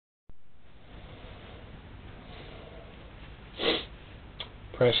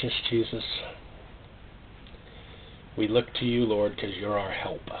Precious Jesus, we look to you, Lord, because you're our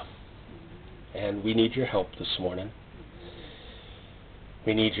help. And we need your help this morning.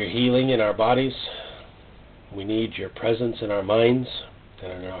 We need your healing in our bodies. We need your presence in our minds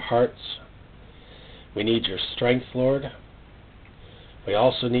and in our hearts. We need your strength, Lord. We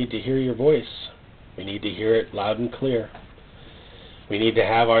also need to hear your voice. We need to hear it loud and clear. We need to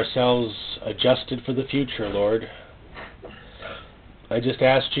have ourselves adjusted for the future, Lord. I just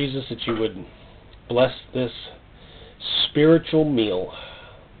ask, Jesus, that you would bless this spiritual meal,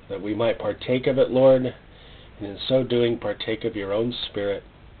 that we might partake of it, Lord, and in so doing partake of your own Spirit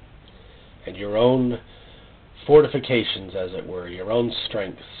and your own fortifications, as it were, your own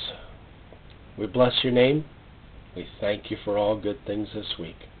strengths. We bless your name. We thank you for all good things this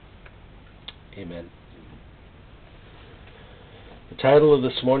week. Amen. The title of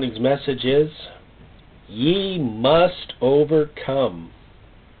this morning's message is, Ye Must Overcome.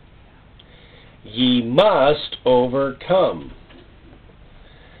 Ye must overcome.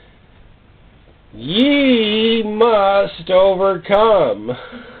 Ye must overcome.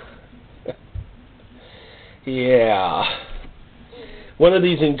 Yeah. One of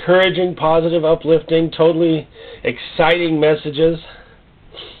these encouraging, positive, uplifting, totally exciting messages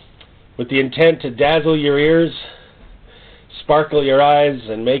with the intent to dazzle your ears, sparkle your eyes,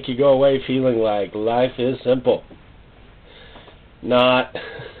 and make you go away feeling like life is simple. Not.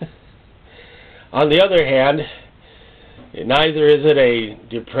 On the other hand, neither is it a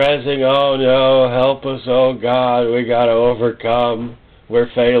depressing, oh no, help us, oh God, we got to overcome, we're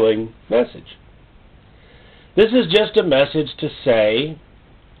failing message. This is just a message to say,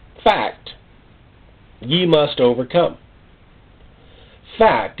 fact, ye must overcome.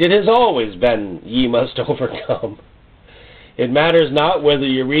 Fact, it has always been ye must overcome. It matters not whether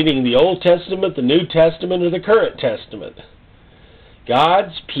you're reading the Old Testament, the New Testament, or the current Testament.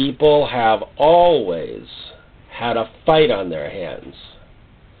 God's people have always had a fight on their hands.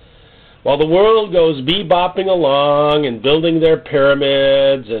 While the world goes bebopping along and building their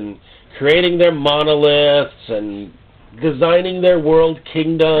pyramids and creating their monoliths and designing their world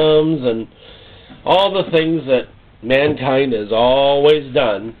kingdoms and all the things that mankind has always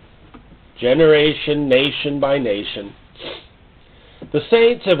done, generation, nation by nation, the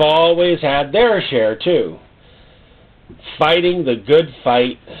saints have always had their share too. Fighting the good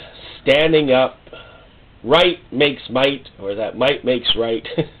fight, standing up, right makes might, or that might makes right.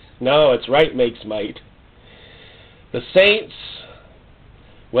 No, it's right makes might. The saints,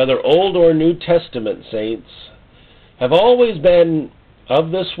 whether Old or New Testament saints, have always been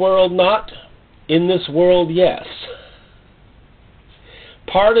of this world, not in this world, yes.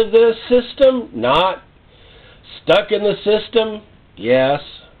 Part of this system, not. Stuck in the system, yes.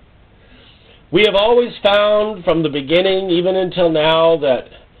 We have always found from the beginning, even until now, that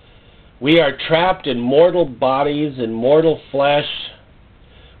we are trapped in mortal bodies, in mortal flesh,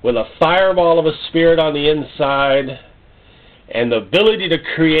 with a fireball of a spirit on the inside, and the ability to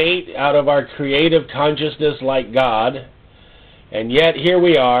create out of our creative consciousness like God. And yet here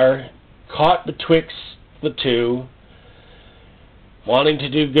we are, caught betwixt the two, wanting to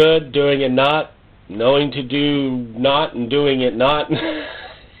do good, doing it not, knowing to do not and doing it not,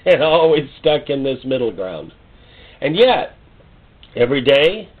 and always stuck in this middle ground. And yet, every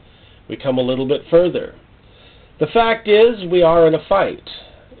day, we come a little bit further. The fact is, we are in a fight.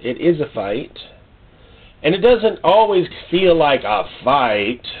 It is a fight. And it doesn't always feel like a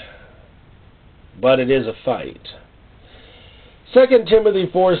fight, but it is a fight. 2 Timothy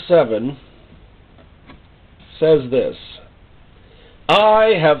 4:7 says this,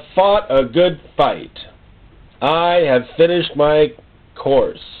 I have fought a good fight. I have finished my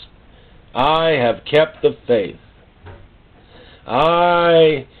course. I have kept the faith.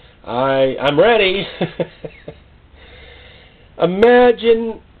 I'm ready.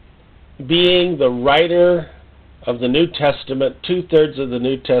 Imagine being the writer of the New Testament, 2/3 of the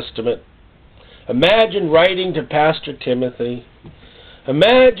New Testament. Imagine writing to Pastor Timothy.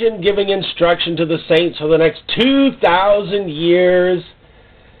 Imagine giving instruction to the saints for the next 2,000 years.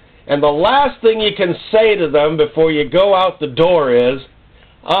 And the last thing you can say to them before you go out the door is,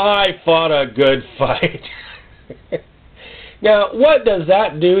 I fought a good fight. Now, what does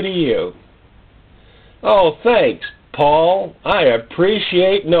that do to you? Oh, thanks, Paul. I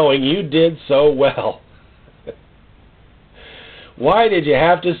appreciate knowing you did so well. Why did you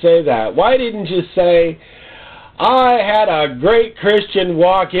have to say that? Why didn't you say, I had a great Christian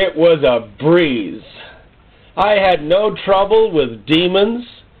walk, it was a breeze. I had no trouble with demons.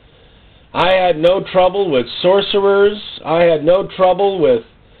 I had no trouble with sorcerers. I had no trouble with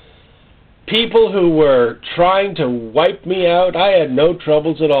people who were trying to wipe me out, I had no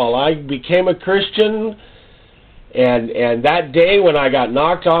troubles at all. I became a Christian, and that day when I got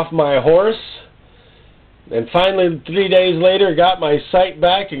knocked off my horse, and finally 3 days later got my sight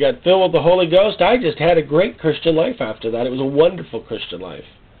back and got filled with the Holy Ghost, I just had a great Christian life after that. It was a wonderful Christian life.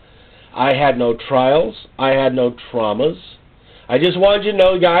 I had no trials. I had no traumas. I just wanted you to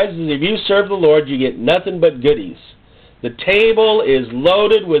know, guys, that if you serve the Lord, you get nothing but goodies. The table is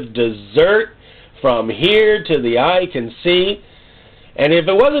loaded with dessert from here to the eye can see. And if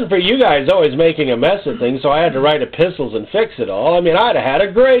it wasn't for you guys always making a mess of things, so I had to write epistles and fix it all, I mean, I'd have had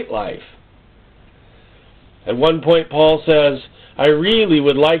a great life. At one point, Paul says, I really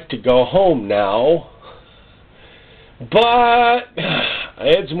would like to go home now, but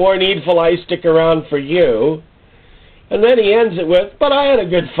it's more needful I stick around for you. And then he ends it with, but I had a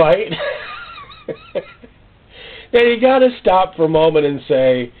good fight. Now you got to stop for a moment and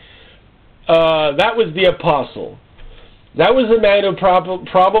say, that was the apostle. That was the man who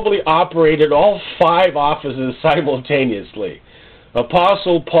probably operated all 5 offices simultaneously.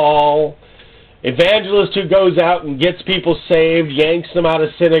 Apostle Paul, evangelist who goes out and gets people saved, yanks them out of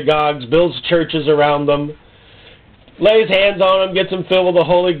synagogues, builds churches around them, lays hands on them, gets them filled with the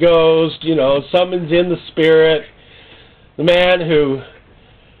Holy Ghost, summons in the Spirit. The man who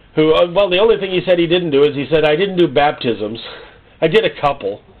well, the only thing he said he didn't do is he said, I didn't do baptisms. I did a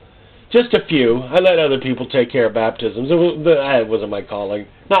couple. Just a few. I let other people take care of baptisms. It wasn't my calling.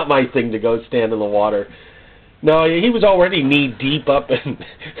 Not my thing to go stand in the water. No, he was already knee-deep up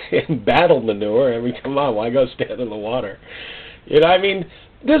in battle manure. I mean, come on, why go stand in the water?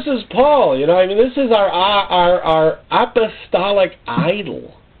 This is Paul, this is our apostolic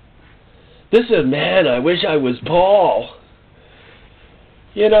idol. This is, man, I wish I was Paul.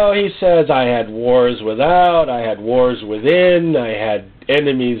 He says, I had wars without, I had wars within, I had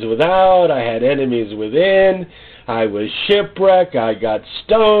enemies without, I had enemies within, I was shipwrecked, I got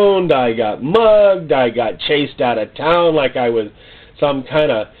stoned, I got mugged, I got chased out of town like I was some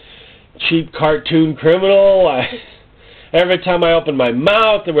kind of cheap cartoon criminal. Every time I opened my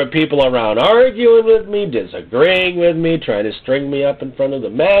mouth, there were people around arguing with me, disagreeing with me, trying to string me up in front of the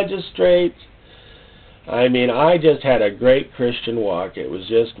magistrates. I just had a great Christian walk. It was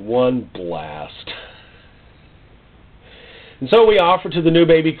just one blast. And so we offer to the new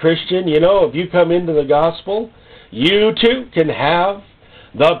baby Christian, if you come into the gospel, you too can have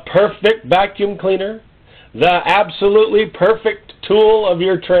the perfect vacuum cleaner, the absolutely perfect tool of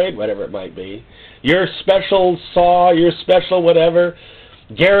your trade, whatever it might be, your special saw, your special whatever,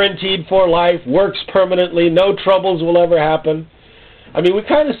 guaranteed for life, works permanently, no troubles will ever happen. We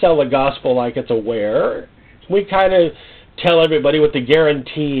kind of sell the gospel like it's a ware. We kind of tell everybody what the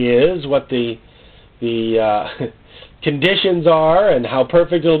guarantee is, what the conditions are, and how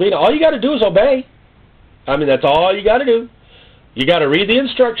perfect it'll be. All you got to do is obey. That's all you got to do. You got to read the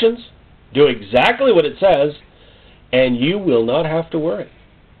instructions, do exactly what it says, and you will not have to worry.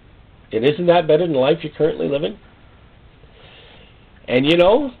 And isn't that better than the life you're currently living? And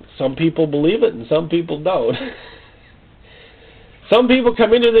some people believe it and some people don't. Some people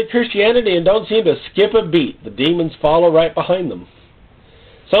come into the Christianity and don't seem to skip a beat. The demons follow right behind them.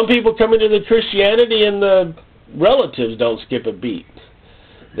 Some people come into the Christianity and the relatives don't skip a beat.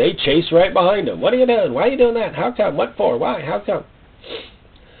 They chase right behind them. What are you doing? Why are you doing that? How come? What for? Why? How come?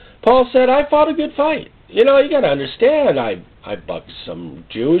 Paul said, I fought a good fight. You got to understand, I bucked some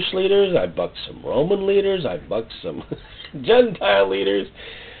Jewish leaders, I bucked some Roman leaders, I bucked some Gentile leaders,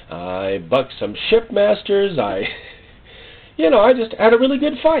 I bucked some shipmasters, I just had a really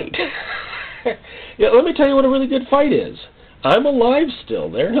good fight. Let me tell you what a really good fight is. I'm alive still.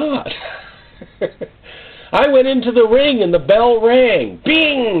 They're not. I went into the ring and the bell rang.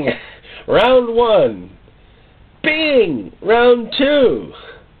 Bing! Round 1. Bing! Round 2.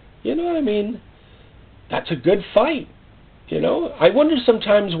 You know what I mean? That's a good fight. I wonder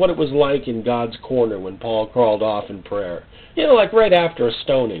sometimes what it was like in God's corner when Paul crawled off in prayer. Like right after a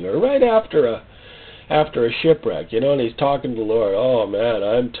stoning or right after a shipwreck, and he's talking to the Lord. Oh, man,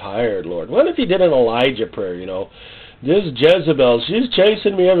 I'm tired, Lord. What if he did an Elijah prayer, This Jezebel, she's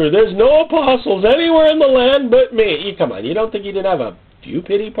chasing me everywhere. There's no apostles anywhere in the land but me. Come on, you don't think he didn't have a few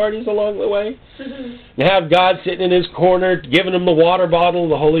pity parties along the way? And have God sitting in his corner, giving him the water bottle of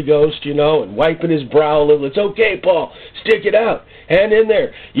the Holy Ghost, and wiping his brow a little. It's okay, Paul. Stick it out. Hand in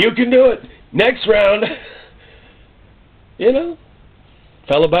there. You can do it. Next round. A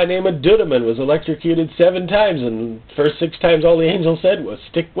fellow by the name of Dunaman was electrocuted 7 times, and the first 6 times all the angel said was,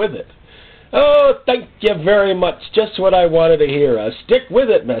 stick with it. Oh, thank you very much. Just what I wanted to hear. A stick with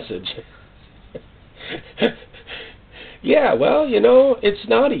it message. Yeah, well, it's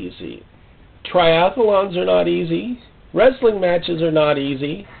not easy. Triathlons are not easy. Wrestling matches are not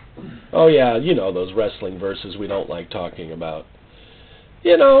easy. Oh yeah, you know those wrestling verses we don't like talking about.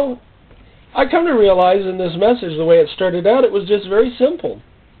 You know, I come to realize in this message, the way it started out, it was just very simple.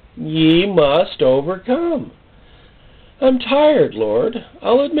 Ye must overcome. I'm tired, Lord.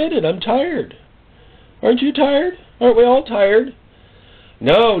 I'll admit it, I'm tired. Aren't you tired? Aren't we all tired?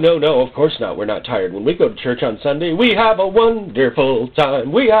 No, of course not. We're not tired. When we go to church on Sunday, we have a wonderful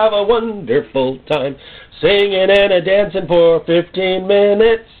time. We have a wonderful time. Singing and a dancing for 15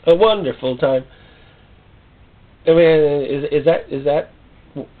 minutes. A wonderful time. I mean, is that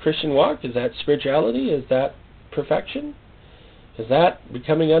Christian walk? Is that spirituality? Is that perfection? Is that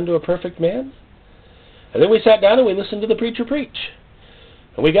becoming unto a perfect man? And then we sat down and we listened to the preacher preach.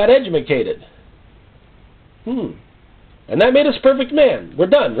 And we got educated. And that made us perfect man. We're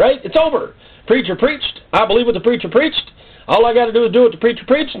done, right? It's over. Preacher preached. I believe what the preacher preached. All I got to do is do what the preacher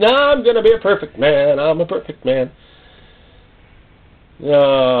preached. Now I'm going to be a perfect man. I'm a perfect man.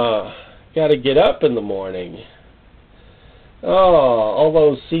 Got to get up in the morning. Oh, all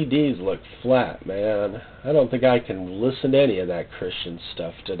those CDs look flat, man. I don't think I can listen to any of that Christian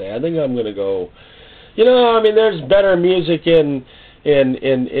stuff today. I think I'm going to go, there's better music in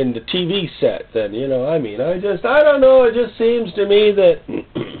the TV set than, I don't know, it just seems to me that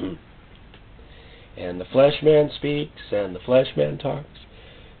and the flesh man speaks and the flesh man talks,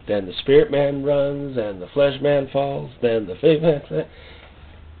 then the spirit man runs and the flesh man falls, then the faith man.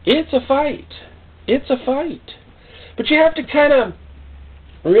 It's a fight. It's a fight. But you have to kind of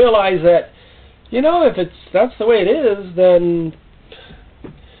realize that, if that's the way it is, then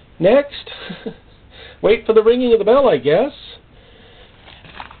next, wait for the ringing of the bell, I guess.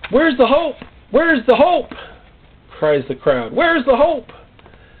 Where's the hope? Where's the hope? Cries the crowd. Where's the hope?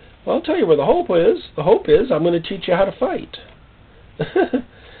 Well, I'll tell you where the hope is. The hope is I'm going to teach you how to fight.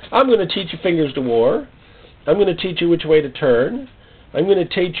 I'm going to teach you fingers to war. I'm going to teach you which way to turn. I'm going to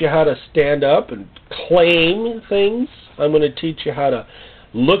teach you how to stand up and claim things. I'm going to teach you how to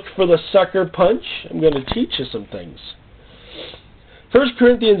look for the sucker punch. I'm going to teach you some things. 1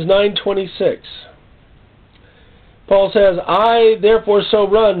 Corinthians 9:26. Paul says, I therefore so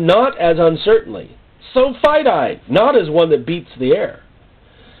run, not as uncertainly. So fight I, not as one that beats the air.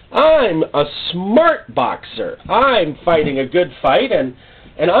 I'm a smart boxer. I'm fighting a good fight, and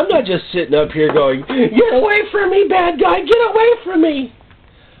I'm not just sitting up here going, get away from me, bad guy, get away from me.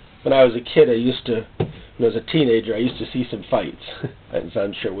 When I was a kid, when I was a teenager, I used to see some fights, as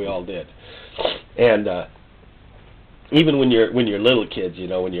I'm sure we all did. And even when you're little kids,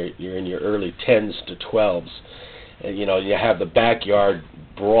 when you're in your early 10s to 12s, and you have the backyard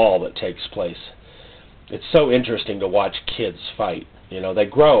brawl that takes place. It's so interesting to watch kids fight. They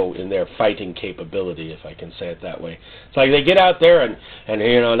grow in their fighting capability, if I can say it that way. It's like they get out there and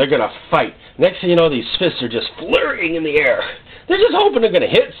they're going to fight. Next thing you know, these fists are just flurrying in the air. They're just hoping they're going to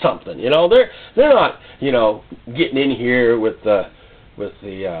hit something. They're not getting in here with the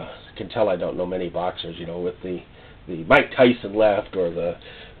I can tell I don't know many boxers. With the Mike Tyson left or the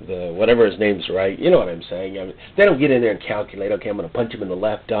whatever his name's right. You know what I'm saying? They don't get in there and calculate. Okay, I'm going to punch him in the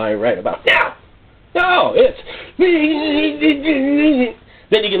left eye right about now. No, it's then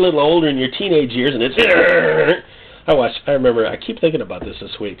you get a little older in your teenage years, and it's I remember. I keep thinking about this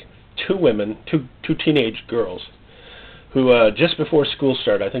week. Two teenage girls, who just before school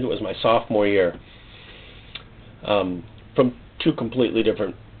started, I think it was my sophomore year, from two completely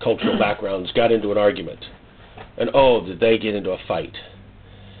different cultural backgrounds, got into an argument, and did they get into a fight?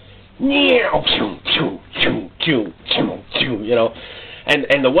 And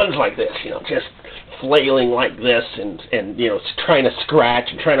the ones like this, just flailing like this and trying to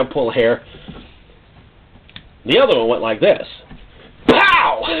scratch and trying to pull hair. The other one went like this.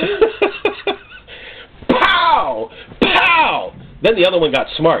 Pow! Pow! Pow! Then the other one got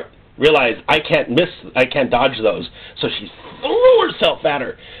smart. Realized I can't dodge those. So she threw herself at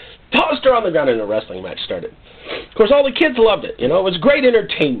her, tossed her on the ground, and a wrestling match started. Of course, all the kids loved it. It was great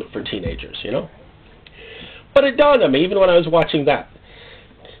entertainment for teenagers, But it dawned on me, even when I was watching that,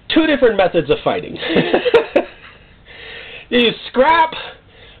 two different methods of fighting. Do you scrap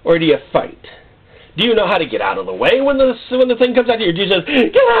or do you fight? Do you know how to get out of the way when the thing comes at you? Or do you just, get out of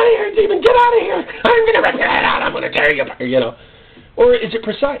here, demon, get out of here. I'm going to rip your head out. I'm going to tear you apart, Or is it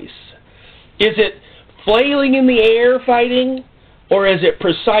precise? Is it flailing in the air fighting? Or is it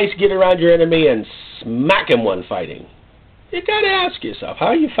precise, get around your enemy and smack him one fighting? You got to ask yourself, how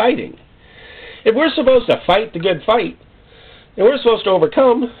are you fighting? If we're supposed to fight the good fight, and we're supposed to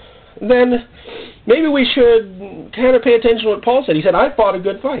overcome, then maybe we should kind of pay attention to what Paul said. He said, I fought a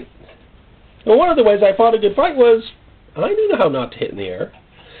good fight. And one of the ways I fought a good fight was I knew how not to hit in the air.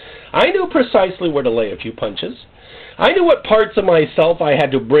 I knew precisely where to lay a few punches. I knew what parts of myself I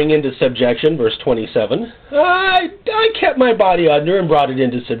had to bring into subjection, verse 27. I kept my body under and brought it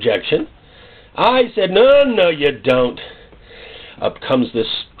into subjection. I said, no, you don't. Up comes this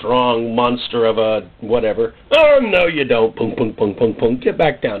strong monster of a whatever. Oh, no, you don't. Punk, punk, punk, punk, punk. Get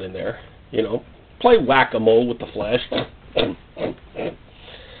back down in there. Play whack-a-mole with the flesh.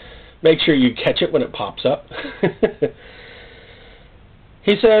 Make sure you catch it when it pops up.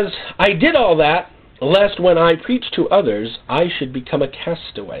 He says, I did all that, lest when I preach to others, I should become a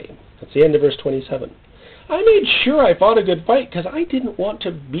castaway. That's the end of verse 27. I made sure I fought a good fight because I didn't want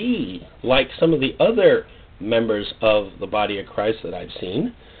to be like some of the other members of the body of Christ that I've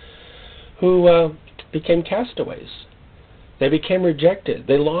seen who became castaways. They became rejected.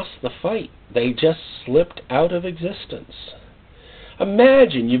 They lost the fight. They just slipped out of existence.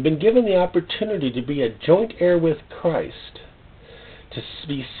 Imagine you've been given the opportunity to be a joint heir with Christ, to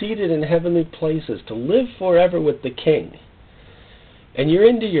be seated in heavenly places, to live forever with the King, and you're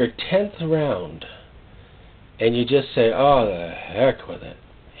into your 10th round, and you just say, oh, the heck with it,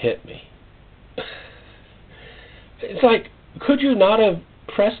 hit me. It's like, could you not have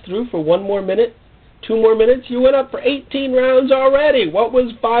pressed through for 1 more minute, 2 more minutes? You went up for 18 rounds already. What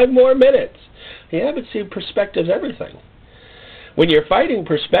was 5 more minutes? Yeah, but see, perspective's everything. When you're fighting,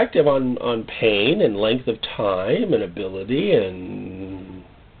 perspective on pain and length of time and ability and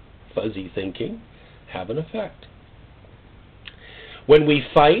fuzzy thinking have an effect. When we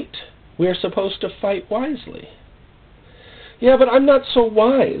fight, we are supposed to fight wisely. Yeah, but I'm not so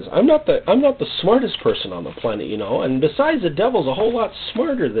wise. I'm not the smartest person on the planet, and besides, the devil's a whole lot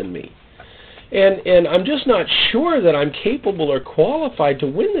smarter than me. And I'm just not sure that I'm capable or qualified to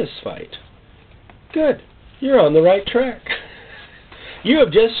win this fight. Good. You're on the right track. You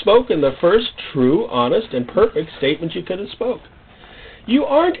have just spoken the first true, honest, and perfect statement you could have spoke. You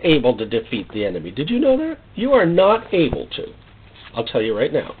aren't able to defeat the enemy. Did you know that? You are not able to. I'll tell you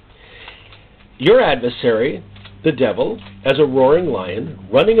right now. Your adversary, the devil, as a roaring lion,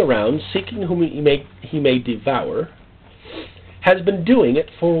 running around, seeking whom he may devour, has been doing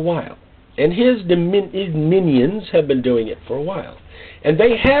it for a while. And his minions have been doing it for a while. And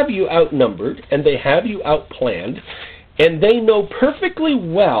they have you outnumbered, and they have you outplanned, and they know perfectly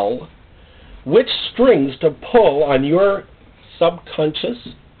well which strings to pull on your subconscious,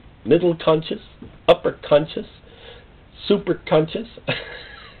 middle conscious, upper conscious, superconscious,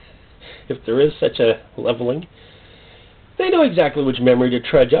 if there is such a leveling. They know exactly which memory to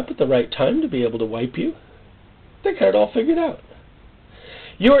trudge up at the right time to be able to wipe you. They got it all figured out.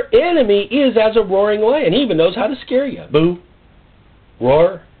 Your enemy is as a roaring lion. He even knows how to scare you. Boo,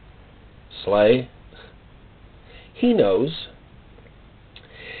 roar, slay. He knows.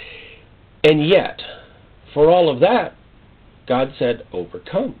 And yet, for all of that, God said,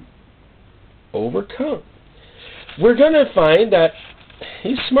 overcome. Overcome. We're going to find that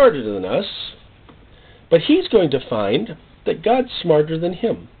he's smarter than us, but he's going to find that God's smarter than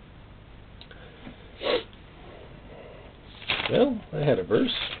him. Well, I had a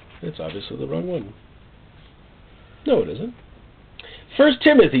verse. It's obviously the wrong one. No, it isn't. 1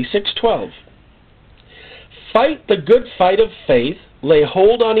 Timothy 6:12. Fight the good fight of faith, lay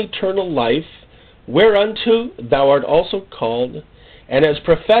hold on eternal life, whereunto thou art also called, and hast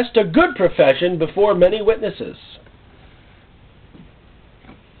professed a good profession before many witnesses.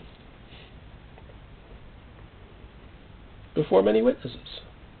 Before many witnesses.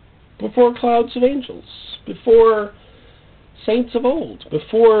 Before clouds of angels. Before saints of old.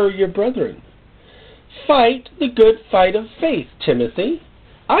 Before your brethren. Fight the good fight of faith, Timothy.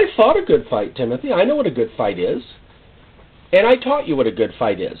 I fought a good fight, Timothy. I know what a good fight is. And I taught you what a good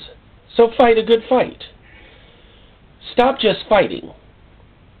fight is. So fight a good fight. Stop just fighting.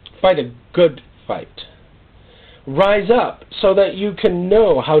 Fight a good fight. Rise up so that you can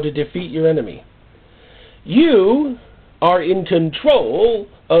know how to defeat your enemy. You are in control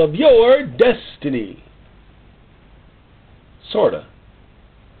of your destiny. Sorta.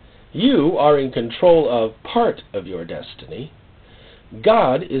 You are in control of part of your destiny.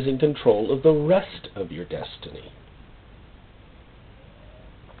 God is in control of the rest of your destiny.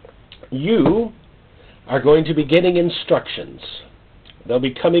 You are going to be getting instructions. They'll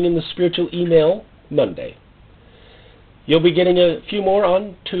be coming in the spiritual email Monday. You'll be getting a few more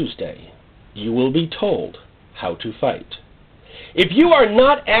on Tuesday. You will be told how to fight. If you are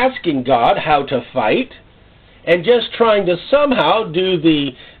not asking God how to fight, and just trying to somehow do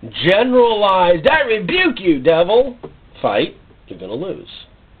the generalized, I rebuke you, devil, fight, you're going to lose.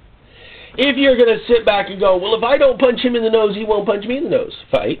 If you're going to sit back and go, well, if I don't punch him in the nose, he won't punch me in the nose,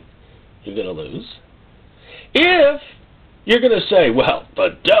 fight, you're going to lose. If You're going to say, well,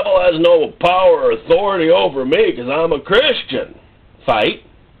 the devil has no power or authority over me because I'm a Christian. Fight.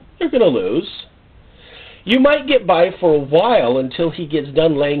 You're going to lose. You might get by for a while until he gets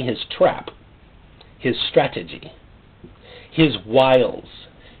done laying his trap, his strategy, his wiles.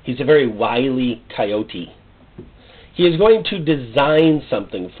 He's a very wily coyote. He is going to design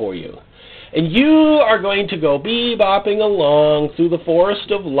something for you. And you are going to go bebopping along through the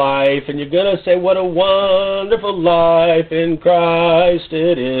forest of life, and you're going to say, what a wonderful life in Christ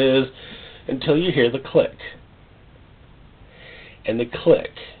it is, until you hear the click. And the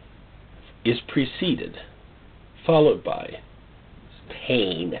click is preceded, followed by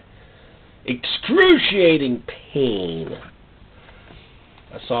pain. Excruciating pain.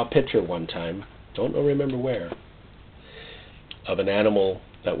 I saw a picture one time, don't remember where, of an animal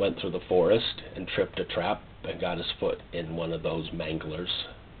that went through the forest and tripped a trap and got his foot in one of those manglers.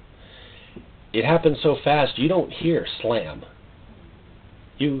 It happened so fast you don't hear slam.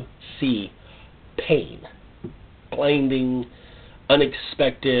 You see pain. Blinding,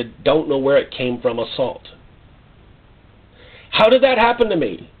 unexpected, don't know where it came from assault. How did that happen to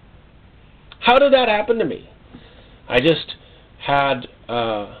me? How did that happen to me? I just heard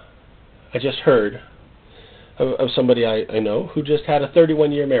of somebody I know who just had a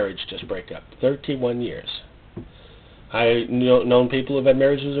 31-year marriage just break up. 31 years. I've known people who have had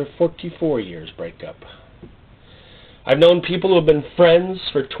marriages that are 44 years break up. I've known people who have been friends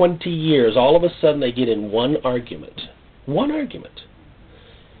for 20 years. All of a sudden they get in one argument. One argument.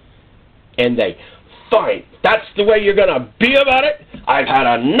 And they, fine, that's the way you're going to be about it. I've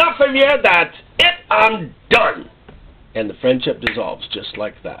had enough of you. That's it. I'm done. And the friendship dissolves just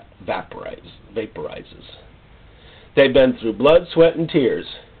like that. Vaporizes. They've been through blood, sweat, and tears,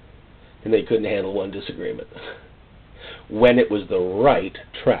 and they couldn't handle one disagreement when it was the right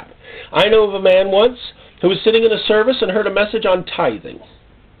trap. I know of a man once who was sitting in a service and heard a message on tithing.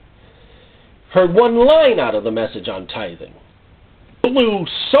 Heard one line out of the message on tithing. Blew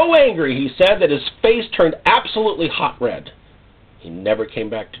so angry, he said, that his face turned absolutely hot red. He never came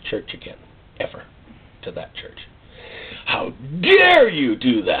back to church again, ever, to that church. How dare you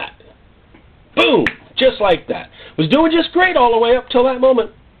do that? Boom! Just like that. Was doing just great all the way up till that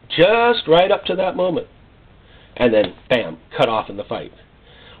moment. Just right up to that moment. And then, bam, cut off in the fight.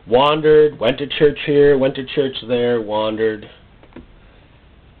 Wandered, went to church here, went to church there, wandered.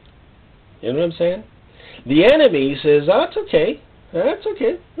 You know what I'm saying? The enemy says, oh, it's okay. That's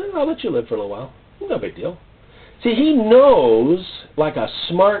okay. I'll let you live for a little while. No big deal. See, he knows, like a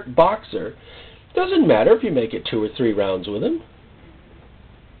smart boxer, doesn't matter if you make it 2 or 3 rounds with him.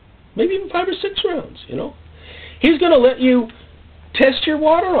 Maybe even 5 or 6 rounds, you know. He's going to let you test your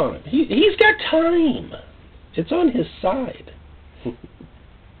water on him. He's got time. It's on his side.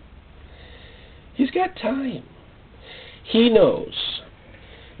 He's got time. He knows.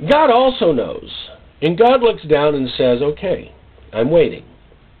 God also knows. And God looks down and says, okay, I'm waiting.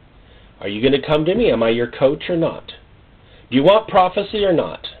 Are you going to come to me? Am I your coach or not? Do you want prophecy or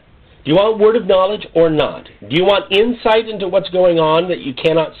not? Do you want word of knowledge or not? Do you want insight into what's going on that you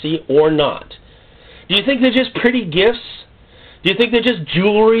cannot see or not? Do you think they're just pretty gifts? Do you think they're just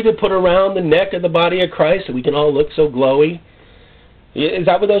jewelry to put around the neck of the body of Christ so we can all look so glowy? Is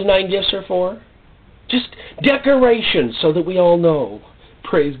that what those 9 gifts are for? Just decoration so that we all know.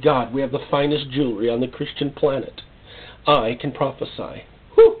 Praise God, we have the finest jewelry on the Christian planet. I can prophesy.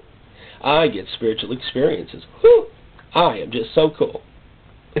 Whew. I get spiritual experiences. Whew. I am just so cool.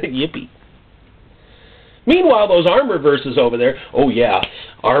 Yippee. Meanwhile, those armor verses over there, oh yeah,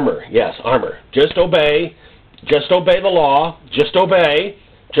 armor, yes, armor. Just obey the law, just obey,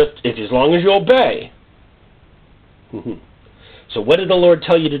 as long as you obey. So what did the Lord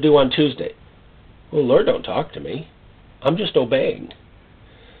tell you to do on Tuesday? Well, the Lord don't talk to me. I'm just obeying.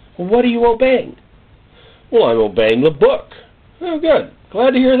 Well, what are you obeying? Well, I'm obeying the book. Oh, good.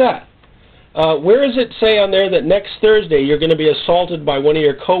 Glad to hear that. Where does it say on there that next Thursday you're going to be assaulted by one of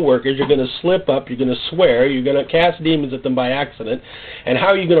your coworkers, you're going to slip up, you're going to swear, you're going to cast demons at them by accident, and how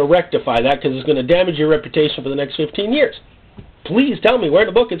are you going to rectify that because it's going to damage your reputation for the next 15 years? Please tell me where in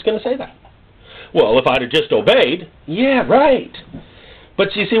the book it's going to say that. Well, if I'd have just obeyed, yeah, right.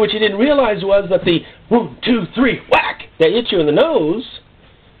 But you see, what you didn't realize was that the 1, 2, 3, whack, that hit you in the nose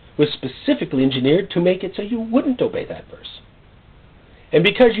was specifically engineered to make it so you wouldn't obey that verse. And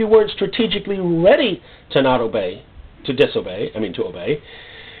because you weren't strategically ready to not obey, to obey,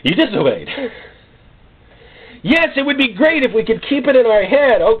 you disobeyed. Yes, it would be great if we could keep it in our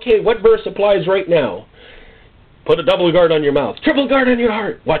head. Okay, what verse applies right now? Put a double guard on your mouth. Triple guard on your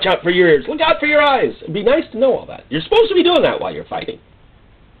heart. Watch out for your ears. Look out for your eyes. It'd be nice to know all that. You're supposed to be doing that while you're fighting.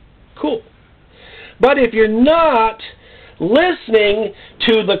 Cool. But if you're not listening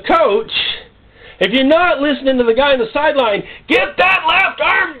to the coach, if you're not listening to the guy on the sideline, get that left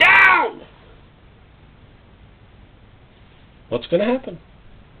arm down, what's going to happen?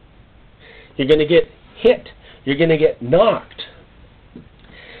 You're going to get hit. You're going to get knocked.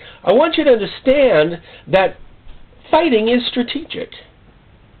 I want you to understand that fighting is strategic.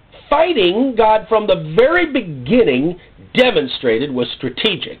 Fighting, God from the very beginning demonstrated was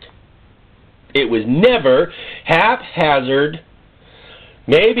strategic. It was never haphazard,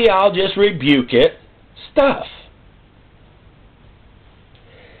 maybe I'll just rebuke it stuff.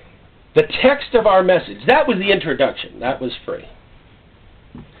 The text of our message, that was the introduction. That was free.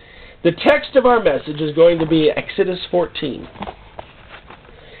 The text of our message is going to be Exodus 14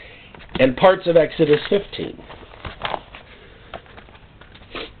 and parts of Exodus 15.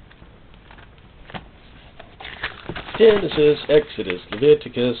 Genesis, Exodus,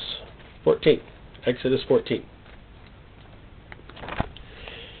 Leviticus 14. Exodus 14.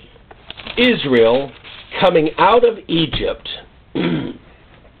 Israel coming out of Egypt,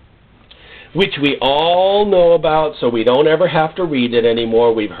 which we all know about, so we don't ever have to read it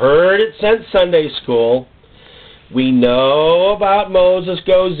anymore. We've heard it since Sunday school. We know about Moses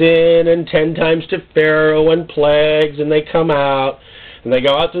goes in and 10 times to Pharaoh and plagues, and they come out, and they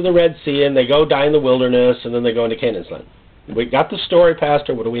go out through the Red Sea, and they go die in the wilderness, and then they go into Canaan's land. We got the story,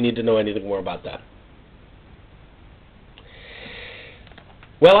 Pastor. What do we need to know anything more about that?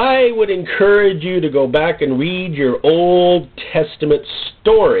 Well, I would encourage you to go back and read your Old Testament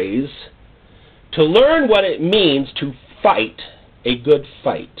stories to learn what it means to fight a good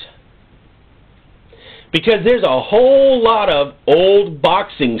fight. Because there's a whole lot of old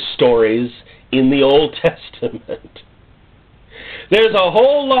boxing stories in the Old Testament. There's a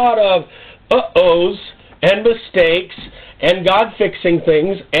whole lot of uh-ohs and mistakes and God fixing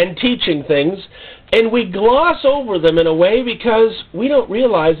things and teaching things, and we gloss over them in a way because we don't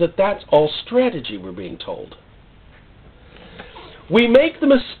realize that that's all strategy we're being told. We make the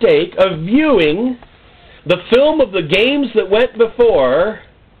mistake of viewing the film of the games that went before,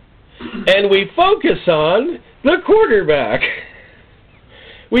 and we focus on the quarterback.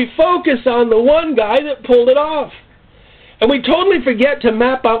 We focus on the one guy that pulled it off. And we totally forget to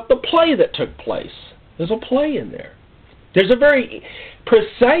map out the play that took place. There's a play in there. There's a very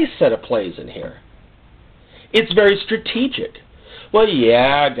precise set of plays in here. It's very strategic. Well,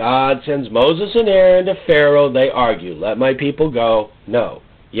 yeah, God sends Moses and Aaron to Pharaoh. They argue. Let my people go. No.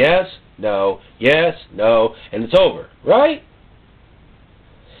 Yes, no, yes, no, and it's over. Right?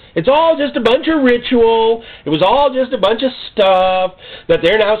 It's all just a bunch of ritual. It was all just a bunch of stuff that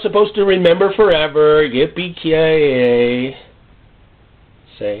they're now supposed to remember forever. Yippee-ki-yay.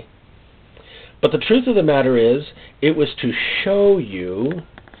 Say. But the truth of the matter is, it was to show you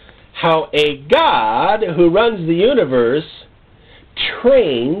how a God who runs the universe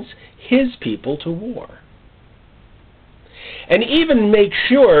trains his people to war. And even make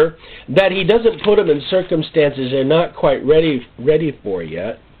sure that he doesn't put them in circumstances they're not quite ready for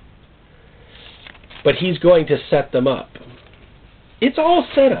yet. But he's going to set them up. It's all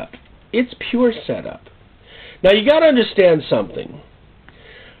set up. It's pure setup. Now you got to understand something.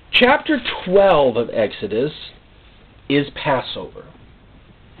 Chapter 12 of Exodus is Passover.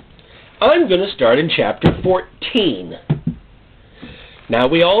 I'm going to start in chapter 14. Now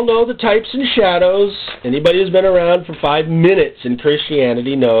we all know the types and shadows. Anybody who's been around for 5 minutes in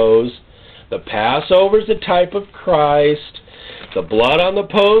Christianity knows the Passover is the type of Christ. The blood on the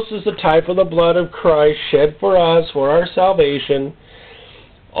post is the type of the blood of Christ shed for us, for our salvation.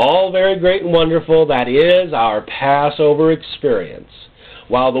 All very great and wonderful. That is our Passover experience.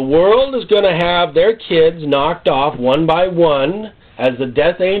 While the world is going to have their kids knocked off one by one as the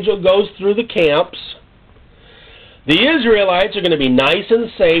death angel goes through the camps, the Israelites are going to be nice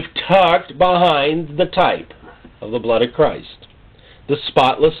and safe tucked behind the type of the blood of Christ, the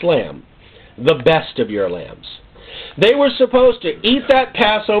spotless lamb, the best of your lambs. They were supposed to eat that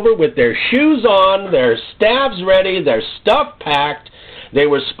Passover with their shoes on, their staffs ready, their stuff packed. They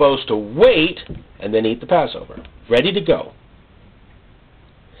were supposed to wait and then eat the Passover, ready to go.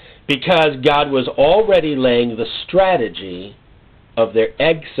 Because God was already laying the strategy of their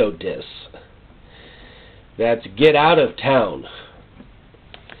exodus. That's get out of town.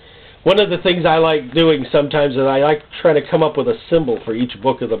 One of the things I like doing sometimes is I like trying to come up with a symbol for each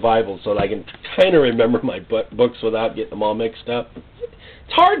book of the Bible so that I can kind of remember my books without getting them all mixed up.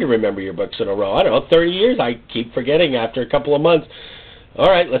 It's hard to remember your books in a row. I don't know, 30 years, I keep forgetting after a couple of months. All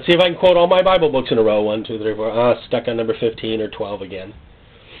right, let's see if I can quote all my Bible books in a row. 1, 2, 3, 4. Stuck on number 15 or 12 again.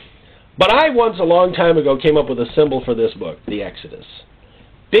 But I once, a long time ago, came up with a symbol for this book, the Exodus.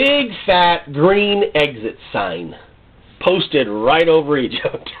 Big, fat, green exit sign. posted right over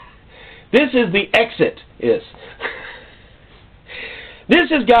Egypt. This is the exit. This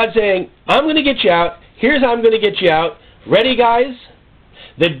is God saying, I'm going to get you out. Here's how I'm going to get you out. Ready, guys?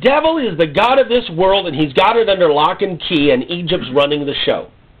 The devil is the god of this world, and he's got it under lock and key, and Egypt's running the show.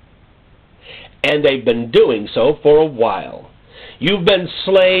 And they've been doing so for a while. You've been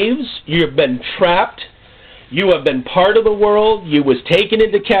slaves. You've been trapped. You have been part of the world. You was taken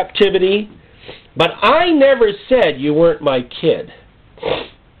into captivity. But I never said you weren't my kid.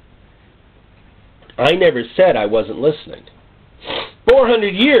 I never said I wasn't listening. 400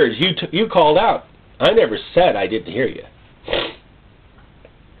 years you called out. I never said I didn't hear you.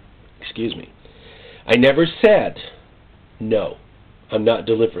 Excuse me. I never said, no, I'm not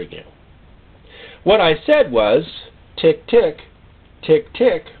delivering you. What I said was, tick, tick, tick,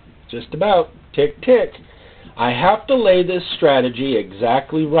 tick, just about, tick, tick. I have to lay this strategy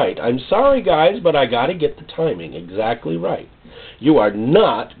exactly right. I'm sorry, guys, but I got to get the timing exactly right. You are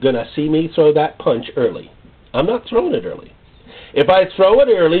not going to see me throw that punch early. I'm not throwing it early. If I throw it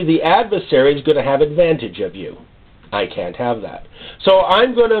early, the adversary is going to have advantage of you. I can't have that. So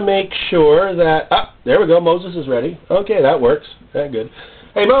I'm going to make sure that... there we go. Moses is ready. Okay, that works. Very good.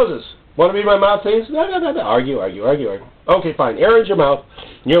 Hey, Moses, want to be my mouthpiece? No. Argue. Okay, fine. Aaron's your mouth.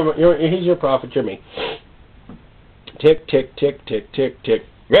 He's your prophet. You're me. Tick, tick, tick, tick, tick, tick.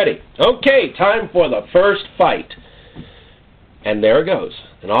 Ready. Okay, time for the first fight. And there it goes.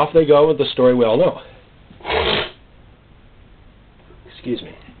 And off they go with the story we all know. Excuse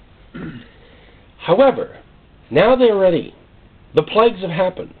me. However, now they're ready. The plagues have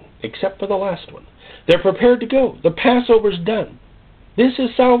happened, except for the last one. They're prepared to go. The Passover's done. This is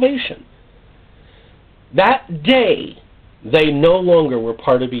salvation. That day, they no longer were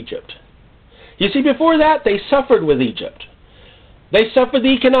part of Egypt. You see, before that, they suffered with Egypt. They suffered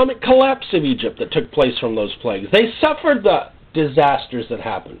the economic collapse of Egypt that took place from those plagues. They suffered the disasters that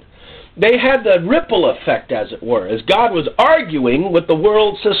happened. They had the ripple effect, as it were, as God was arguing with the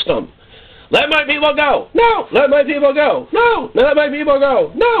world system. Let my people go. No. Let my people go. No. Let my people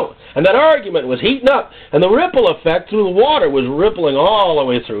go. No. And that argument was heating up. And the ripple effect through the water was rippling all the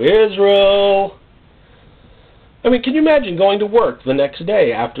way through Israel. I mean, can you imagine going to work the next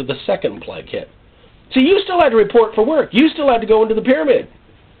day after the second plague hit? See, you still had to report for work. You still had to go into the pyramid.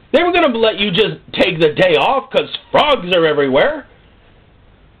 They were going to let you just take the day off because frogs are everywhere.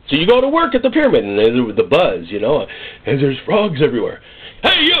 So you go to work at the pyramid, and there's the buzz, and there's frogs everywhere.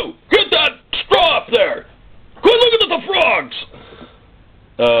 Hey, you! Get that straw up there! Quit looking at the frogs!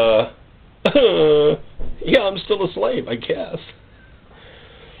 Yeah, I'm still a slave, I guess.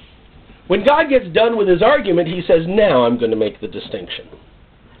 When God gets done with his argument, he says, now I'm going to make the distinction.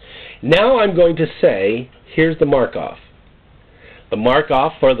 Now I'm going to say, here's the mark-off. The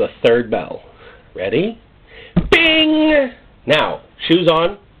mark-off for the third bell. Ready? Bing! Now, shoes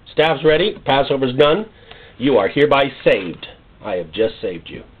on, staff's ready, Passover's done. You are hereby saved. I have just saved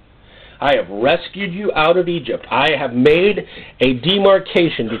you. I have rescued you out of Egypt. I have made a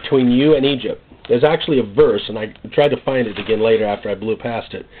demarcation between you and Egypt. There's actually a verse, and I tried to find it again later after I blew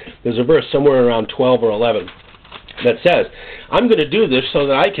past it. There's a verse somewhere around 12 or 11 that says, I'm going to do this so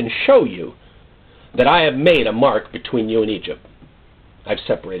that I can show you that I have made a mark between you and Egypt. I've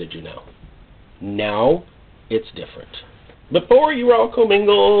separated you now. Now it's different. Before you were all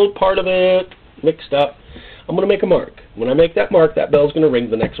commingled, part of it, mixed up. I'm going to make a mark. When I make that mark, that bell's going to ring,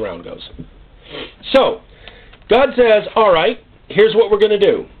 the next round goes. So, God says, all right, here's what we're going to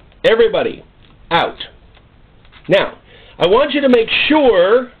do. Everybody, out. Now, I want you to make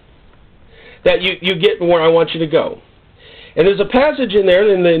sure that you get where I want you to go. And there's a passage in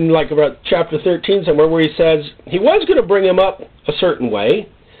there, in like about chapter 13 somewhere, where he says he was going to bring him up a certain way,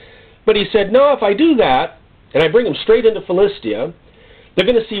 but he said, no, if I do that, and I bring them straight into Philistia, they're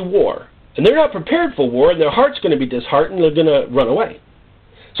going to see war. And they're not prepared for war, and their heart's going to be disheartened, they're going to run away.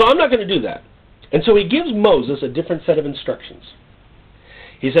 So I'm not going to do that. And so he gives Moses a different set of instructions.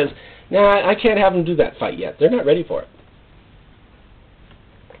 He says, no, I can't have them do that fight yet. They're not ready for it.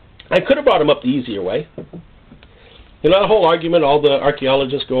 I could have brought them up the easier way. That whole argument all the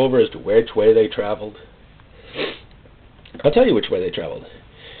archaeologists go over as to which way they traveled. I'll tell you which way they traveled.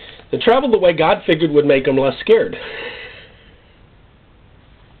 They traveled the way God figured would make them less scared.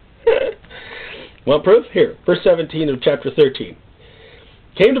 Want proof? Here, verse 17 of chapter 13.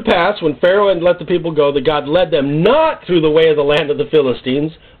 Came to pass, when Pharaoh had let the people go, that God led them not through the way of the land of the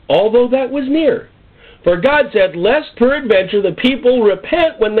Philistines, although that was near. For God said, lest peradventure the people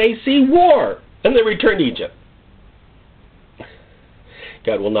repent when they see war, and they return to Egypt.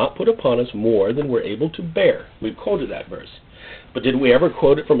 God will not put upon us more than we're able to bear. We've quoted that verse. But did we ever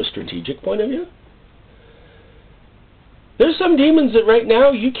quote it from a strategic point of view? There's some demons that right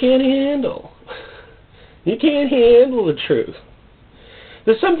now you can't handle. You can't handle the truth.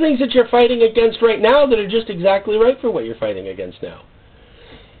 There's some things that you're fighting against right now that are just exactly right for what you're fighting against now.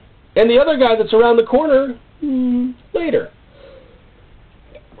 And the other guy that's around the corner, later.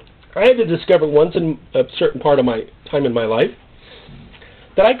 I had to discover once in a certain part of my time in my life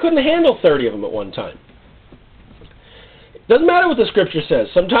that I couldn't handle 30 of them at one time. Doesn't matter what the scripture says.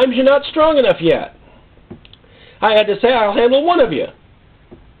 Sometimes you're not strong enough yet. I had to say, I'll handle one of you.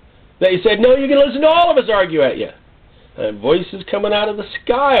 They said, no, you can listen to all of us argue at you. And voices coming out of the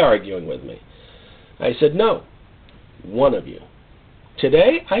sky arguing with me. I said, no, one of you.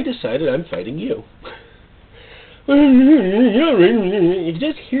 Today, I decided I'm fighting you. You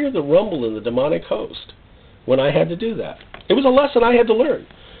just hear the rumble in the demonic host when I had to do that. It was a lesson I had to learn.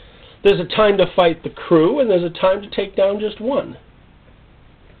 There's a time to fight the crew, and there's a time to take down just one.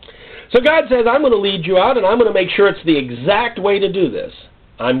 So God says, I'm going to lead you out, and I'm going to make sure it's the exact way to do this.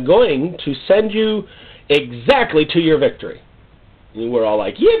 I'm going to send you exactly to your victory. And we're all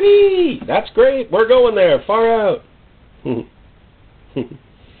like, yippee! That's great. We're going there. Far out.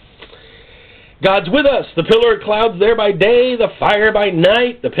 God's with us. The pillar of cloud's there by day, the fire by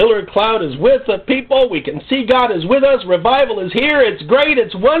night. The pillar of cloud is with the people. We can see God is with us. Revival is here. It's great.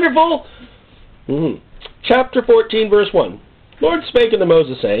 It's wonderful. Chapter 14, verse 1. Lord spake unto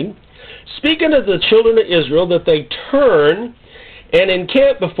Moses, saying, Speak unto the children of Israel that they turn and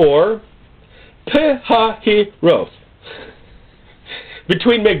encamp before Pihahiroth,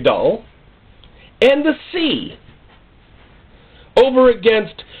 between Migdol and the sea, over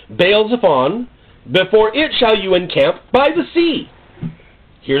against Baal-zephon, before it shall you encamp by the sea.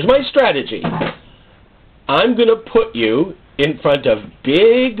 Here's my strategy. I'm going to put you in front of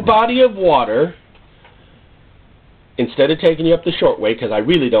big body of water instead of taking you up the short way, because I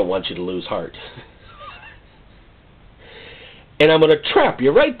really don't want you to lose heart. And I'm going to trap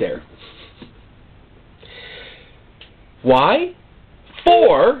you right there. Why?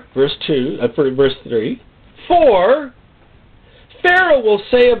 For, verse 3, for Pharaoh will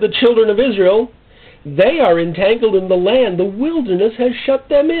say of the children of Israel, they are entangled in the land, the wilderness has shut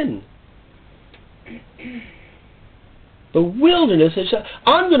them in. The wilderness has shut.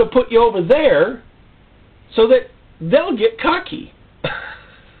 I'm going to put you over there so that they'll get cocky.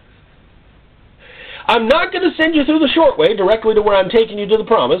 I'm not going to send you through the short way directly to where I'm taking you to the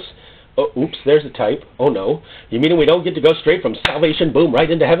promise. Oh, oops, there's a type. Oh, no. You mean we don't get to go straight from salvation, boom, right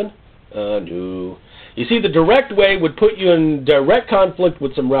into heaven? No. You see, the direct way would put you in direct conflict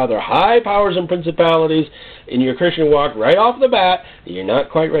with some rather high powers and principalities in your Christian walk right off the bat that you're not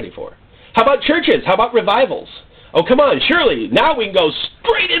quite ready for. How about churches? How about revivals? Oh, come on, surely, now we can go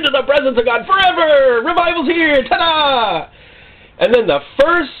straight into the presence of God forever! Revival's here! Ta-da! And then the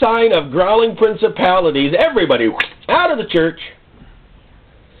first sign of growling principalities, everybody out of the church.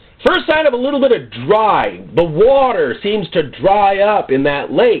 First sign of a little bit of dry. The water seems to dry up in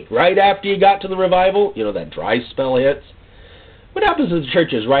that lake right after you got to the revival. You know, that dry spell hits. What happens to the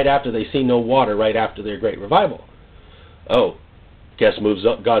churches right after they see no water, right after their great revival? Oh, guess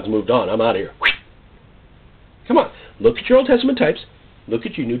God's moved on. I'm out of here. Come on, look at your Old Testament types. Look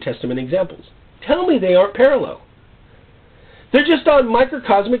at your New Testament examples. Tell me they aren't parallel. They're just on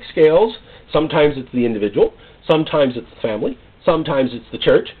microcosmic scales. Sometimes it's the individual. Sometimes it's the family. Sometimes it's the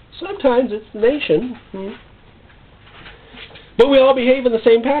church. Sometimes it's the nation. But we all behave in the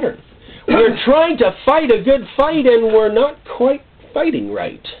same pattern. We're trying to fight a good fight, and we're not quite fighting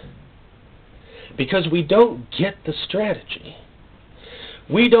right. Because we don't get the strategy.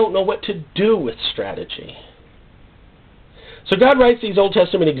 We don't know what to do with strategy. So God writes these Old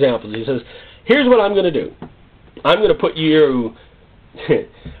Testament examples. He says, here's what I'm going to do. I'm going to put you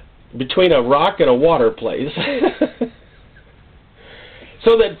between a rock and a water place.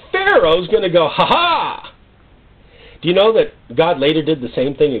 So that Pharaoh's going to go, ha-ha! Do you know that God later did the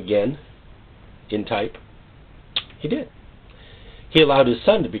same thing again in type? He did. He allowed his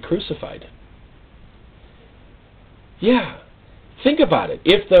son to be crucified. Yeah. Think about it.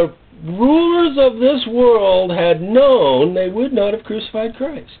 If the rulers of this world had known, they would not have crucified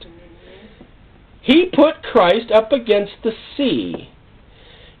Christ. He put Christ up against the sea.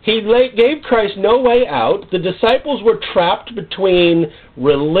 He gave Christ no way out. The disciples were trapped between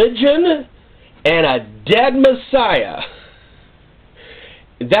religion and a dead Messiah.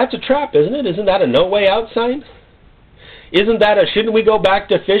 That's a trap, isn't it? Isn't that a no way out sign? Isn't that a shouldn't we go back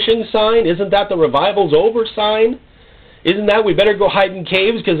to fishing sign? Isn't that the revival's over sign? Isn't that we better go hide in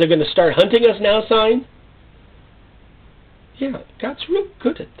caves because they're going to start hunting us now sign? Yeah, God's real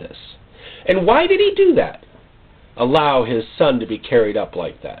good at this. And why did he do that? Allow his son to be carried up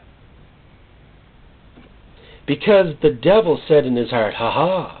like that. Because the devil said in his heart,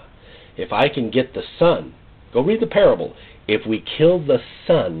 ha, if I can get the son, go read the parable. If we kill the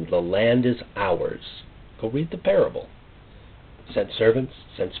son, the land is ours. Go read the parable. Sent servants,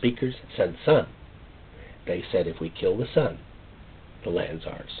 sent speakers, sent son. They said, if we kill the son, the land's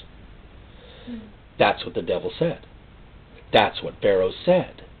ours. That's what the devil said. That's what Pharaoh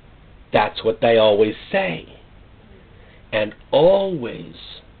said. That's what they always say. And always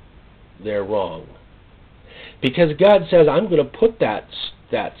they're wrong. Because God says, I'm going to put that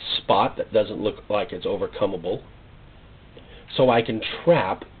spot that doesn't look like it's overcomable so I can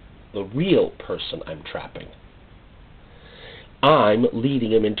trap the real person I'm trapping. I'm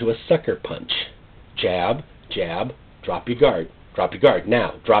leading him into a sucker punch. Jab, jab, drop your guard. Drop your guard.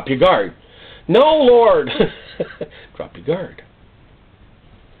 Now, drop your guard. No, Lord! Drop your guard.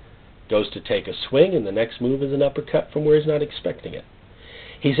 Goes to take a swing, and the next move is an uppercut from where he's not expecting it.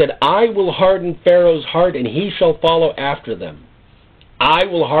 He said, I will harden Pharaoh's heart, and he shall follow after them. I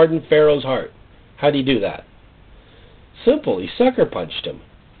will harden Pharaoh's heart. How do you do that? Simple. He sucker punched him.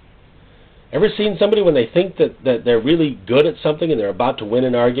 Ever seen somebody when they think that they're really good at something and they're about to win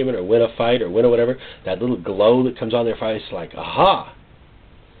an argument or win a fight or win or whatever, that little glow that comes on their face, like, aha,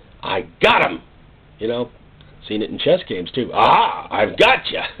 I got him. You know, seen it in chess games too. Aha, I've got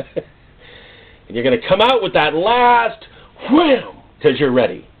you. And you're going to come out with that last wham because you're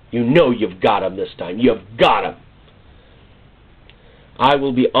ready. You know you've got him this time. You've got him. I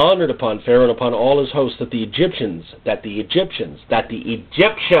will be honored upon Pharaoh and upon all his hosts, that the Egyptians,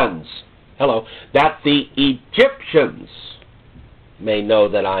 hello, that the Egyptians may know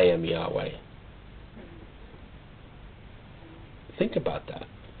that I am Yahweh. Think about that.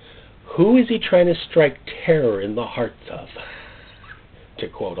 Who is he trying to strike terror in the hearts of? To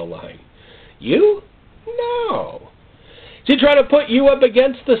quote a line. You? No. Is he trying to put you up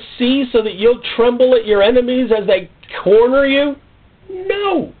against the sea so that you'll tremble at your enemies as they corner you?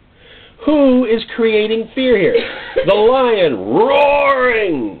 No. Who is creating fear here? The lion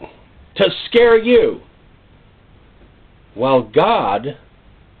roaring to scare you. While the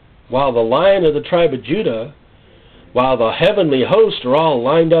Lion of the tribe of Judah, while the heavenly hosts are all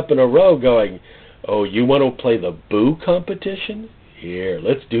lined up in a row going, oh, you want to play the boo competition? Here,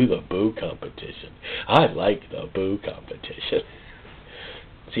 let's do the boo competition. I like the boo competition.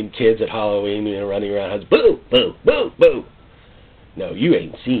 Seen kids at Halloween running around, boo, boo, boo, boo. No, you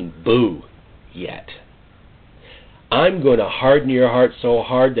ain't seen boo yet. I'm going to harden your heart so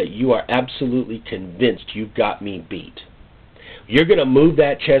hard that you are absolutely convinced you've got me beat. You're going to move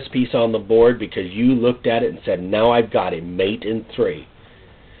that chess piece on the board because you looked at it and said, now I've got him, mate in 3.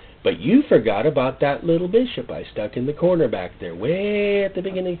 But you forgot about that little bishop I stuck in the corner back there way at the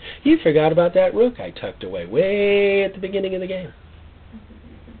beginning. You forgot about that rook I tucked away way at the beginning of the game.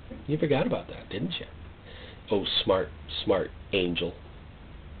 You forgot about that, didn't you? Oh, smart, smart angel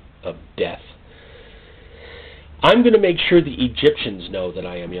of death. I'm going to make sure the Egyptians know that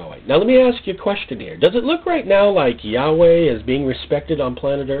I am Yahweh. Now let me ask you a question here. Does it look right now like Yahweh is being respected on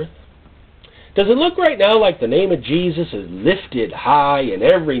planet Earth? Does it look right now like the name of Jesus is lifted high and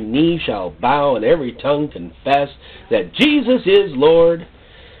every knee shall bow and every tongue confess that Jesus is Lord?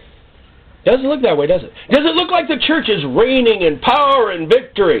 Doesn't look that way, does it? Does it look like the church is reigning in power and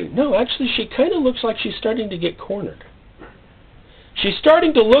victory? No, actually she kind of looks like she's starting to get cornered. She's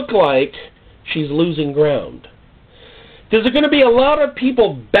starting to look like she's losing ground. There's going to be a lot of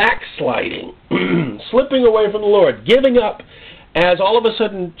people backsliding, slipping away from the Lord, giving up, as all of a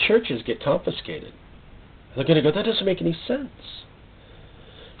sudden churches get confiscated. They're going to go, that doesn't make any sense.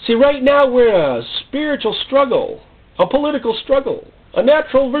 See, right now we're in a spiritual struggle, a political struggle, a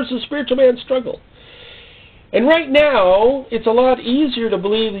natural versus spiritual man struggle. And right now, it's a lot easier to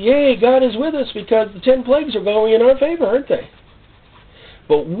believe, yay, God is with us because the 10 plagues are going in our favor, aren't they?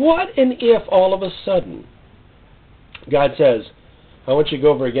 But what and if all of a sudden God says, I want you to go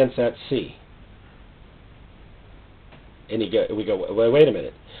over against that sea. And we go, wait a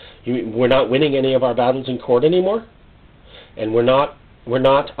minute. We're not winning any of our battles in court anymore? And we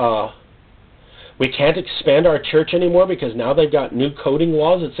can't expand our church anymore because now they've got new coding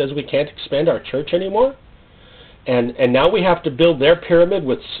laws that says we can't expand our church anymore? And now we have to build their pyramid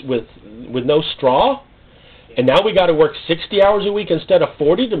with no straw? And now we got to work 60 hours a week instead of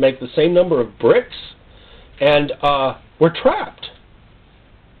 40 to make the same number of bricks? And we're trapped.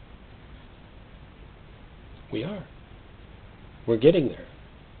 We are. We're getting there.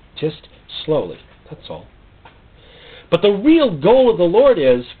 Just slowly. That's all. But the real goal of the Lord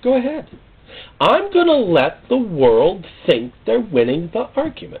is, go ahead. I'm going to let the world think they're winning the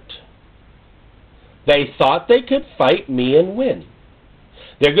argument. They thought they could fight me and win.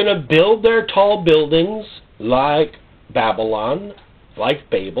 They're going to build their tall buildings like Babylon, like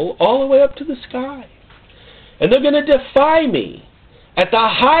Babel, all the way up to the sky. And they're going to defy me at the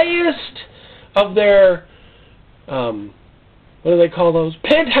highest of their, what do they call those?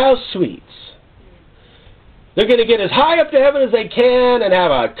 Penthouse suites. They're going to get as high up to heaven as they can and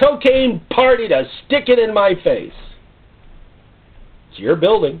have a cocaine party to stick it in my face. It's your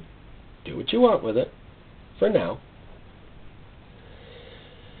building. Do what you want with it, for now.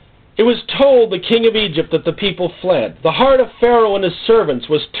 It was told the king of Egypt that the people fled. The heart of Pharaoh and his servants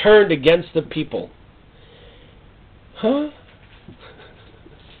was turned against the people. Huh?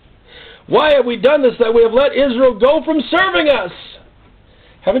 Why have we done this, that we have let Israel go from serving us?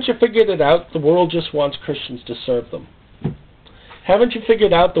 Haven't you figured it out? The world just wants Christians to serve them. Haven't you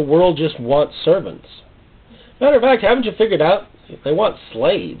figured out the world just wants servants? Matter of fact, haven't you figured out they want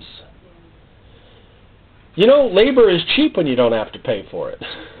slaves? You know, labor is cheap when you don't have to pay for it.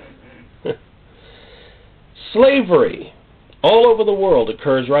 Slavery all over the world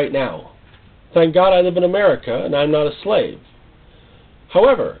occurs right now. Thank God I live in America and I'm not a slave.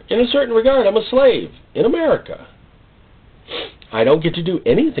 However, in a certain regard, I'm a slave in America. I don't get to do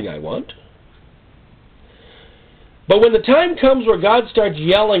anything I want. But when the time comes where God starts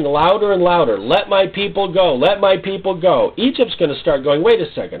yelling louder and louder, let my people go, let my people go, Egypt's going to start going, wait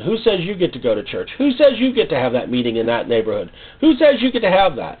a second, who says you get to go to church? Who says you get to have that meeting in that neighborhood? Who says you get to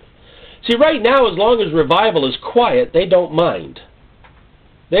have that? See, right now, as long as revival is quiet, they don't mind.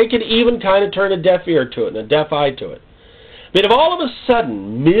 They can even kind of turn a deaf ear to it and a deaf eye to it. But if all of a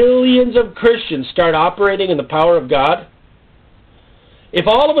sudden millions of Christians start operating in the power of God, if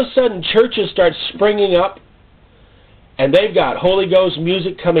all of a sudden churches start springing up and they've got Holy Ghost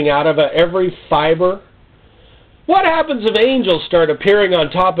music coming out of every fiber, what happens if angels start appearing on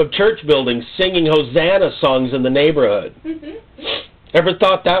top of church buildings singing Hosanna songs in the neighborhood? Ever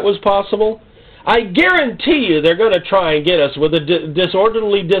thought that was possible? I guarantee you they're going to try and get us with a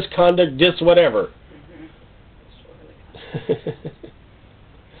disorderly disconduct, whatever.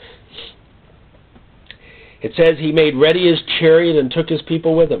 It says he made ready his chariot and took his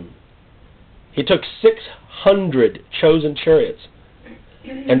people with him. He took 600 chosen chariots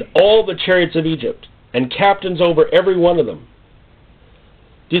and all the chariots of Egypt and captains over every one of them.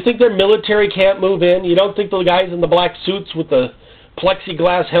 Do you think their military can't move in? You don't think the guys in the black suits with the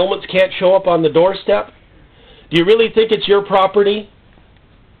plexiglass helmets can't show up on the doorstep? Do you really think it's your property?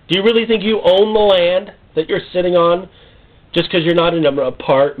 Do you really think you own the land that you're sitting on just because you're not in an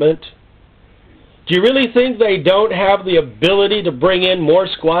apartment? Do you really think they don't have the ability to bring in more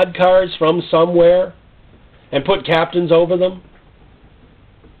squad cars from somewhere and put captains over them?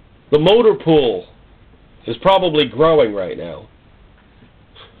 The motor pool is probably growing right now.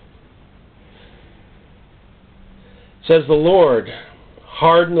 It says the Lord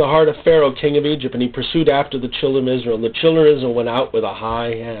hardened the heart of Pharaoh, king of Egypt, and he pursued after the children of Israel. And the children of Israel went out with a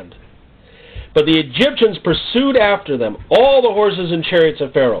high hand. But the Egyptians pursued after them all the horses and chariots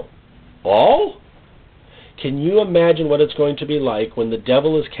of Pharaoh. All? Can you imagine what it's going to be like when the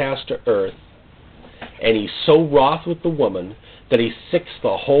devil is cast to earth and he's so wroth with the woman that he sicks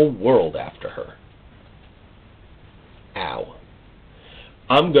the whole world after her? Ow.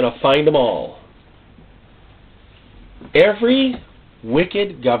 I'm going to find them all. Every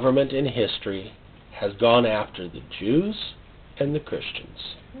wicked government in history has gone after the Jews and the Christians.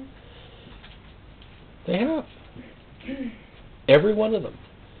 They have. Every one of them.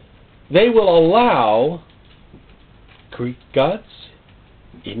 They will allow Greek gods,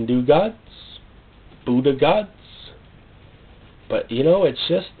 Hindu gods, Buddha gods. But, you know, it's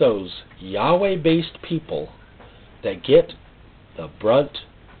just those Yahweh-based people that get the brunt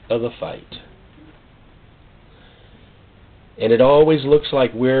of the fight. And it always looks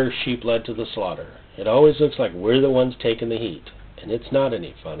like we're sheep led to the slaughter. It always looks like we're the ones taking the heat. And it's not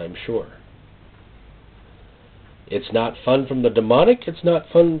any fun, I'm sure. It's not fun from the demonic. It's not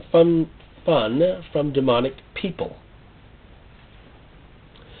fun from demonic people.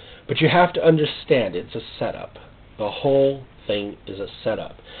 But you have to understand it's a setup. The whole thing is a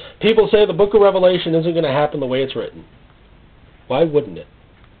setup. People say the book of Revelation isn't going to happen the way it's written. Why wouldn't it?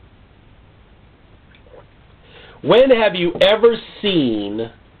 When have you ever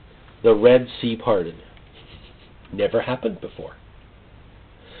seen the Red Sea parted? Never happened before.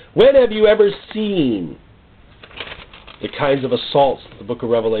 When have you ever seen the kinds of assaults that the book of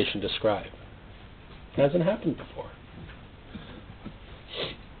Revelation describe? It hasn't happened before.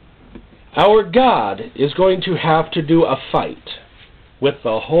 Our God is going to have to do a fight with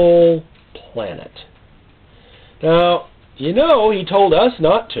the whole planet. Now, you know, he told us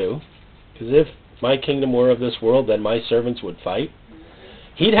not to, because if my kingdom were of this world, then my servants would fight.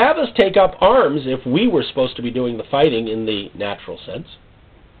 He'd have us take up arms if we were supposed to be doing the fighting in the natural sense.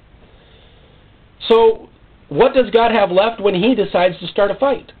 So, what does God have left when He decides to start a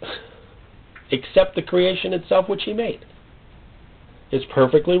fight? Except the creation itself which He made. It's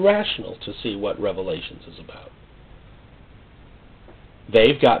perfectly rational to see what Revelations is about.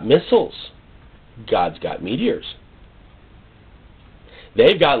 They've got missiles. God's got meteors.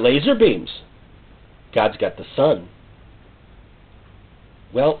 They've got laser beams. God's got the sun.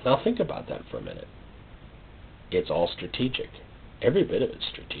 Well, now think about that for a minute. It's all strategic. Every bit of it's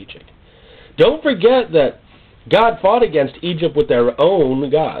strategic. Don't forget that God fought against Egypt with their own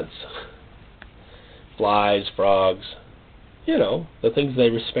gods. Flies, frogs, the things they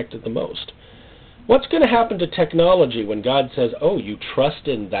respected the most. What's going to happen to technology when God says, oh, you trust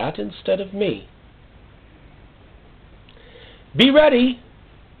in that instead of me? Be ready.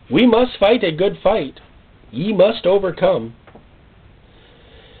 We must fight a good fight. Ye must overcome.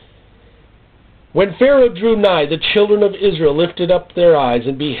 When Pharaoh drew nigh, the children of Israel lifted up their eyes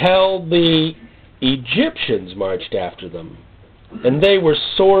and beheld the Egyptians marched after them. And they were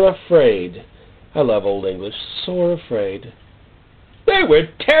sore afraid. I love Old English. Sore afraid. They were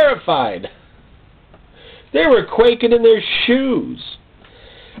terrified. They were quaking in their shoes.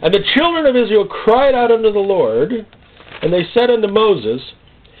 And the children of Israel cried out unto the Lord, and they said unto Moses,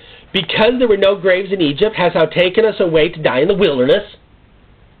 because there were no graves in Egypt, hast thou taken us away to die in the wilderness?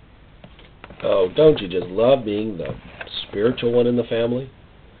 Oh, don't you just love being the spiritual one in the family?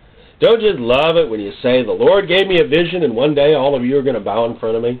 Don't you just love it when you say, the Lord gave me a vision and one day all of you are going to bow in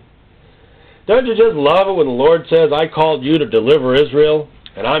front of me? Don't you just love it when the Lord says, I called you to deliver Israel,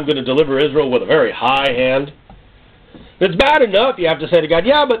 and I'm going to deliver Israel with a very high hand? If it's bad enough, you have to say to God,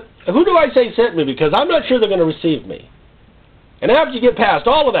 yeah, but who do I say sent me? Because I'm not sure they're going to receive me. And after you get past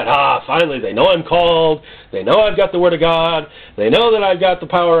all of that, finally they know I'm called, they know I've got the Word of God, they know that I've got the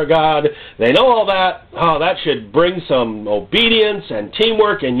power of God, they know all that, that should bring some obedience and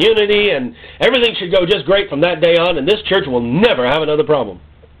teamwork and unity, and everything should go just great from that day on, and this church will never have another problem.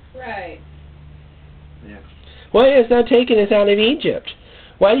 Right. Yeah. Why has thou taken us out of Egypt?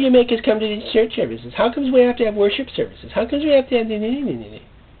 Why do you make us come to these church services? How comes we have to have worship services? How comes we have to have...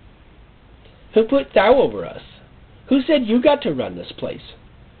 Who put thou over us? Who said you got to run this place?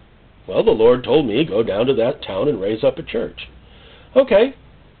 Well, the Lord told me, go down to that town and raise up a church. Okay,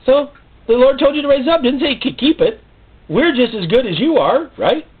 so the Lord told you to raise up, didn't say you could keep it. We're just as good as you are,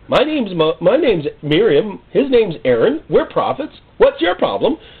 right? My name's Miriam, his name's Aaron, we're prophets. What's your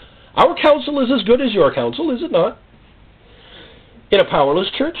problem? Our counsel is as good as your counsel, is it not? In a powerless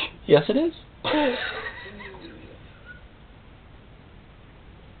church? Yes, it is.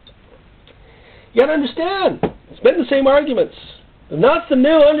 You got to understand, it's been the same arguments. Nothing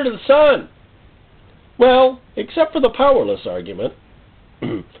new under the sun. Well, except for the powerless argument.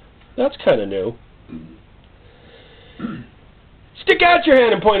 That's kind of new. Stick out your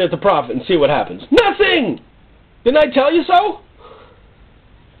hand and point at the prophet and see what happens. Nothing! Didn't I tell you so?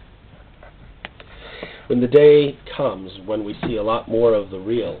 When the day comes when we see a lot more of the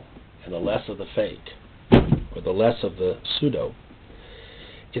real and the less of the fake, or the less of the pseudo,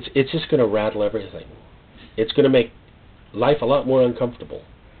 it's just going to rattle everything. It's going to make life a lot more uncomfortable.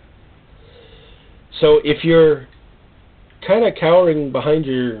 So if you're kind of cowering behind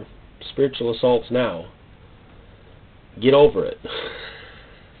your spiritual assaults now, get over it.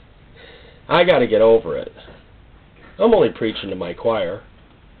 I got to get over it. I'm only preaching to my choir,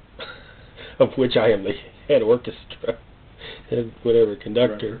 of which I am the head orchestra, head whatever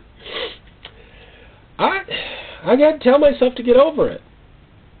conductor. I got to tell myself to get over it.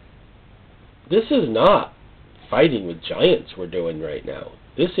 This is not fighting with giants we're doing right now.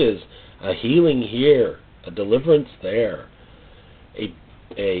 This is a healing here, a deliverance there,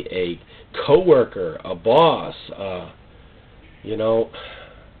 a co-worker, a boss,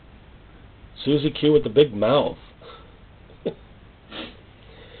 Susie Q with the big mouth.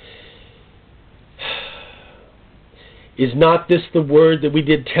 Is not this the word that we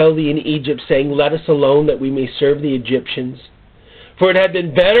did tell thee in Egypt, saying, let us alone that we may serve the Egyptians? For it had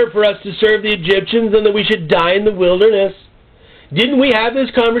been better for us to serve the Egyptians than that we should die in the wilderness. Didn't we have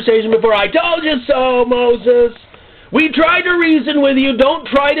this conversation before? I told you so, Moses. We tried to reason with you. Don't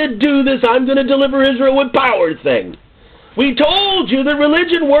try to do this I'm going to deliver Israel with power thing. We told you that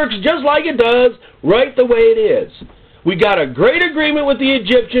religion works just like it does, right the way it is. We got a great agreement with the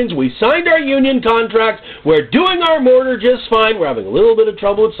Egyptians. We signed our union contract. We're doing our mortar just fine. We're having a little bit of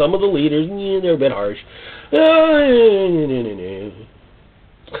trouble with some of the leaders. They're a bit harsh.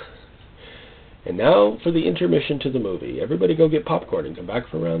 And now for the intermission to the movie. Everybody go get popcorn and come back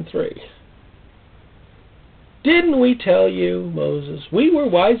for round 3. Didn't we tell you, Moses? We were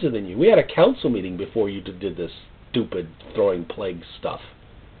wiser than you. We had a council meeting before you did this stupid throwing plague stuff.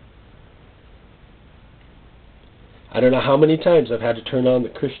 I don't know how many times I've had to turn on the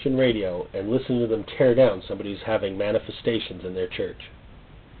Christian radio and listen to them tear down somebody who's having manifestations in their church.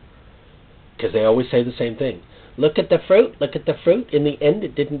 Because they always say the same thing. Look at the fruit, look at the fruit. In the end,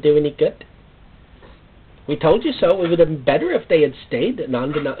 it didn't do any good. We told you so. It would have been better if they had stayed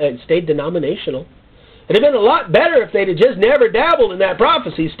denominational. It would have been a lot better if they'd have just never dabbled in that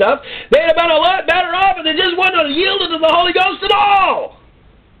prophecy stuff. They'd have been a lot better off if they just wouldn't have yielded to the Holy Ghost at all.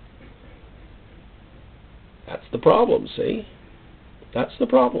 That's the problem, see? That's the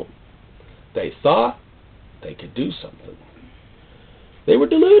problem. They thought they could do something. They were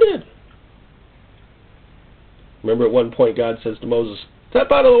deluded. Remember at one point God says to Moses,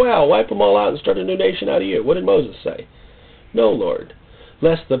 step out of the way, I'll wipe them all out and start a new nation out of you. What did Moses say? No, Lord,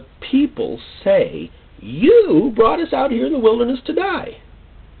 lest the people say, you brought us out here in the wilderness to die.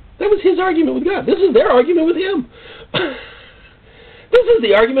 That was his argument with God. This is their argument with him. This is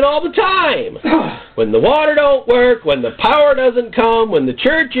the argument all the time. When the water don't work, when the power doesn't come, when the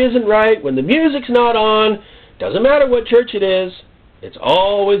church isn't right, when the music's not on, doesn't matter what church it is, it's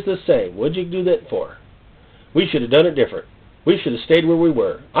always the same. What'd you do that for? We should have done it different. We should have stayed where we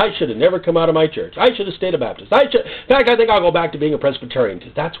were. I should have never come out of my church. I should have stayed a Baptist. In fact, I think I'll go back to being a Presbyterian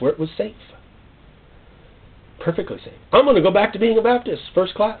because that's where it was safe. Perfectly safe. I'm going to go back to being a Baptist,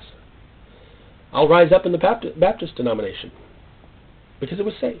 first class. I'll rise up in the Baptist denomination. Because it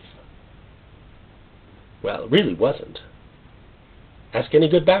was safe. Well, it really wasn't. Ask any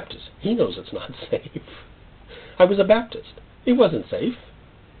good Baptist. He knows it's not safe. I was a Baptist. It wasn't safe.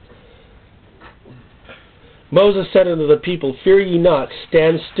 Moses said unto the people, fear ye not,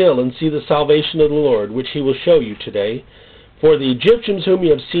 stand still and see the salvation of the Lord, which he will show you today. For the Egyptians whom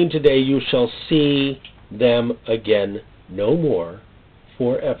you have seen today, you shall see them again no more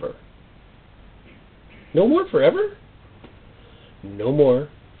forever. No more forever? No more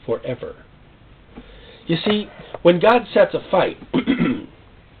forever. You see, when God sets a fight,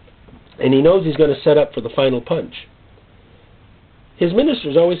 and he knows he's going to set up for the final punch, his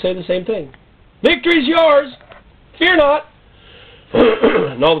ministers always say the same thing. Victory's yours! Fear not!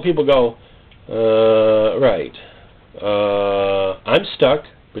 And all the people go, right. I'm stuck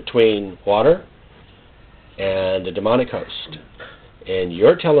between water and a demonic host. And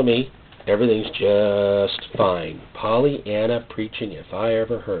you're telling me everything's just fine. Pollyanna preaching if I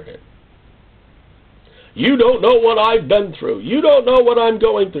ever heard it. You don't know what I've been through. You don't know what I'm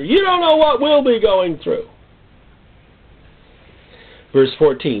going through. You don't know what we'll be going through. Verse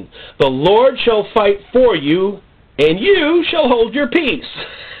 14. The Lord shall fight for you, and you shall hold your peace.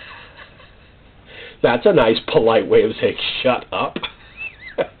 That's a nice, polite way of saying, shut up.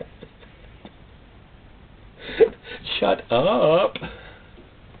 Shut up.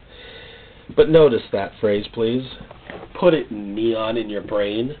 But notice that phrase, please. Put it in neon in your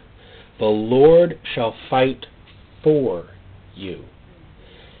brain. The Lord shall fight for you.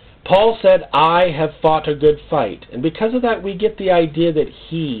 Paul said, I have fought a good fight. And because of that, we get the idea that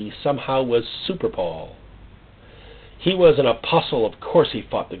he somehow was Super Paul. He was an apostle. Of course he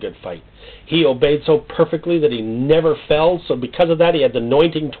fought the good fight. He obeyed so perfectly that he never fell. So because of that, he had the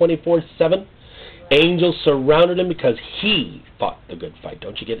anointing 24/7. Angels surrounded him because he fought the good fight.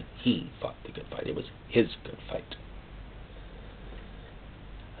 Don't you get it? He fought the good fight. It was his good fight.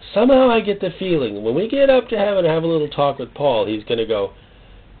 Somehow I get the feeling when we get up to heaven and have a little talk with Paul, he's going to go,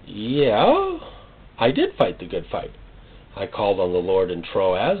 yeah, I did fight the good fight. I called on the Lord in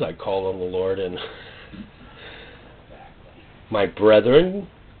Troas. I called on the Lord in my brethren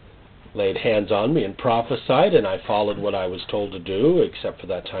laid hands on me and prophesied, and I followed what I was told to do, except for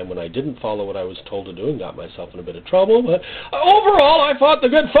that time when I didn't follow what I was told to do and got myself in a bit of trouble. But overall, I fought the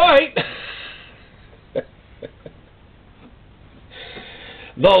good fight.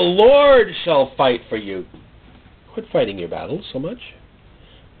 The Lord shall fight for you. Quit fighting your battles so much.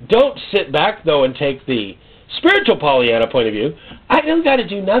 Don't sit back, though, and take the spiritual Pollyanna point of view. I don't got to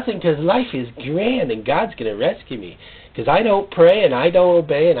do nothing because life is grand and God's going to rescue me. Because I don't pray and I don't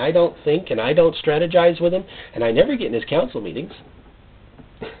obey and I don't think and I don't strategize with him and I never get in his council meetings.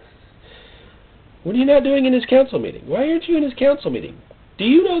 What are you not doing in his council meeting? Why aren't you in his council meeting? Do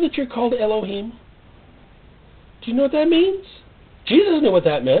you know that you're called Elohim? Do you know what that means? Jesus knew what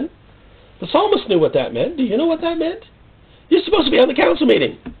that meant. The psalmist knew what that meant. Do you know what that meant? You're supposed to be on the council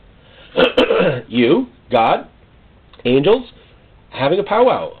meeting. You, God, angels, having a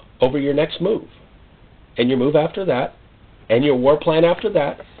powwow over your next move. And your move after that. And your war plan after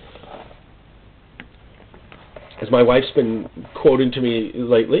that. As my wife's been quoting to me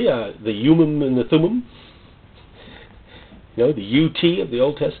lately, the Urim and the Thummim. You know, the UT of the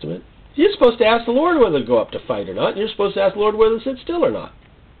Old Testament. You're supposed to ask the Lord whether to go up to fight or not. You're supposed to ask the Lord whether to sit still or not.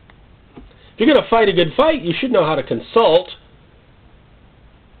 If you're going to fight a good fight, you should know how to consult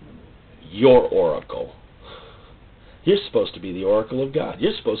your oracle. You're supposed to be the oracle of God.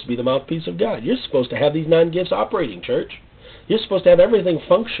 You're supposed to be the mouthpiece of God. You're supposed to have these 9 gifts operating, church. You're supposed to have everything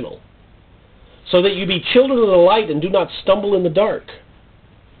functional so that you be children of the light and do not stumble in the dark.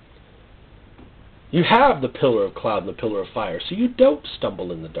 You have the pillar of cloud and the pillar of fire, so you don't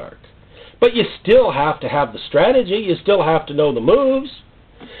stumble in the dark. But you still have to have the strategy. You still have to know the moves.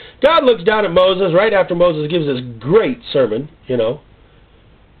 God looks down at Moses right after Moses gives this great sermon, you know.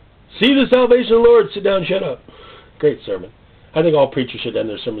 See the salvation of the Lord, sit down, shut up. Great sermon. I think all preachers should end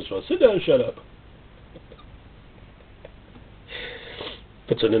their sermons with, sit down, shut up.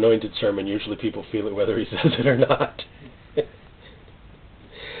 If it's an anointed sermon, usually people feel it whether he says it or not.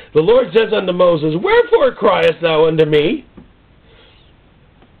 The Lord says unto Moses, wherefore criest thou unto me?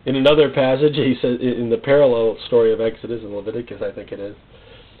 In another passage, he says, in the parallel story of Exodus and Leviticus, I think it is,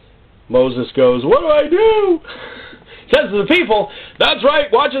 Moses goes, what do I do? He says to the people, that's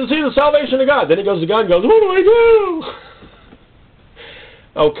right, watch and see the salvation of God. Then he goes to God and goes, what do I do?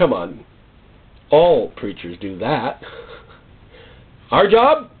 Oh, come on. All preachers do that. Our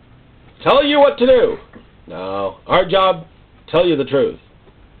job? Tell you what to do. No, our job, tell you the truth.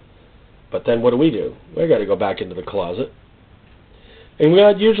 But then what do? We got to go back into the closet. And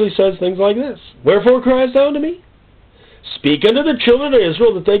God usually says things like this. Wherefore criest thou unto me? Speak unto the children of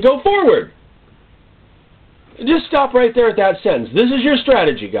Israel that they go forward. Just stop right there at that sentence. This is your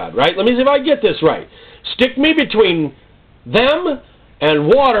strategy, God, right? Let me see if I get this right. Stick me between them and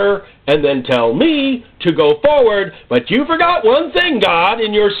water, and then tell me to go forward. But you forgot one thing, God,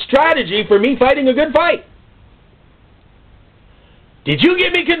 in your strategy for me fighting a good fight. Did you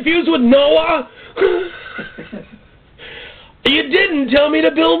get me confused with Noah? You didn't tell me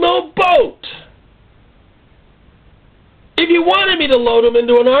to build no boat. If you wanted me to load him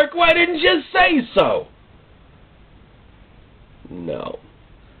into an ark, why didn't you say so? No.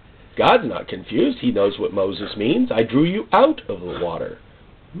 God's not confused. He knows what Moses means. I drew you out of the water.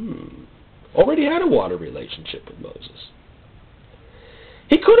 Already had a water relationship with Moses.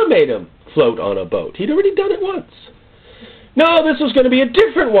 He could have made him float on a boat. He'd already done it once. No, this was going to be a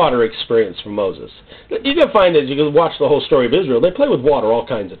different water experience for Moses. You can find as you can watch the whole story of Israel, they play with water all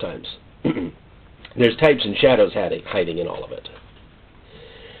kinds of times. There's types and shadows hiding in all of it.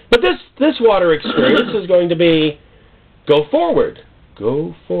 But this water experience is going to be go forward.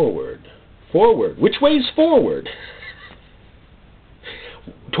 Go forward. Forward. Which way's forward?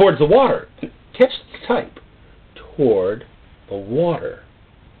 Towards the water. Catch the type. Toward the water.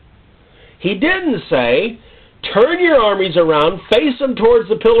 He didn't say, turn your armies around, face them towards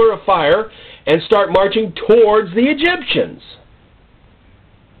the pillar of fire, and start marching towards the Egyptians.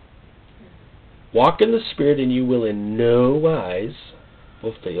 Walk in the Spirit, and you will in no wise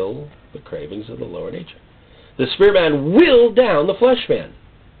fulfill the cravings of the lower nature. The Spirit man will down the flesh man.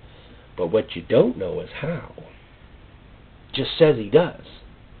 But what you don't know is how. Just says he does.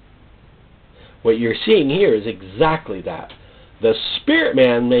 What you're seeing here is exactly that. The Spirit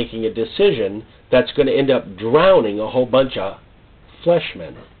man making a decision that's going to end up drowning a whole bunch of flesh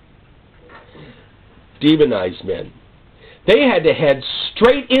men. Demonized men. They had to head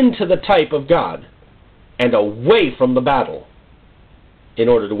straight into the type of God and away from the battle in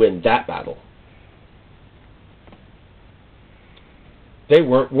order to win that battle. They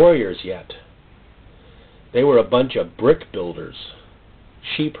weren't warriors yet. They were a bunch of brick builders,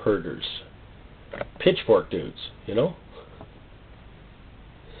 sheep herders, pitchfork dudes, you know?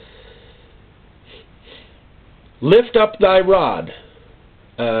 Lift up thy rod.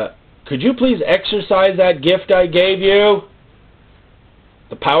 Could you please exercise that gift I gave you?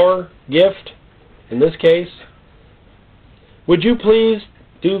 The power gift, in this case. Would you please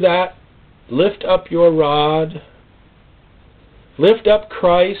do that? Lift up your rod. Lift up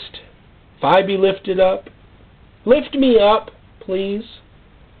Christ. If I be lifted up. Lift me up, please.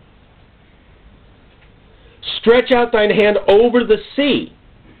 Stretch out thine hand over the sea.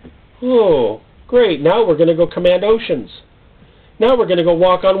 Oh, great. Now we're going to go command oceans. Now we're going to go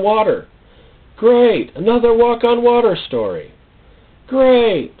walk on water. Great. Another walk on water story.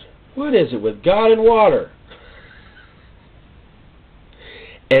 Great. What is it with God and water?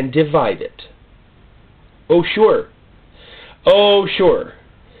 And divide it. Oh, sure. Oh, sure.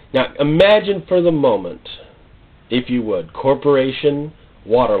 Now, imagine for the moment, if you would, corporation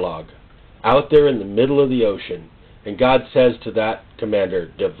waterlog out there in the middle of the ocean. And God says to that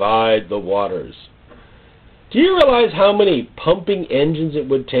commander, divide the waters. Do you realize how many pumping engines it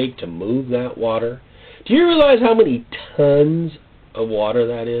would take to move that water? Do you realize how many tons of water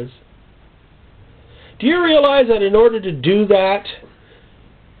that is? Do you realize that in order to do that,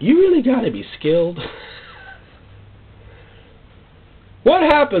 you really got to be skilled? What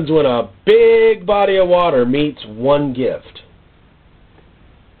happens when a big body of water meets one gift?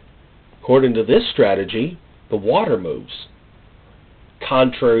 According to this strategy, the water moves.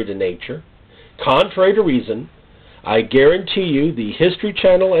 Contrary to nature, contrary to reason, I guarantee you the History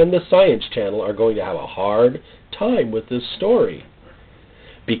Channel and the Science Channel are going to have a hard time with this story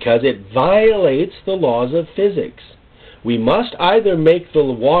because it violates the laws of physics. We must either make the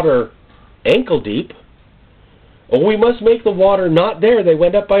water ankle deep, or we must make the water not there, they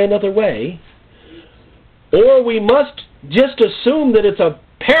went up by another way, or we must just assume that it's a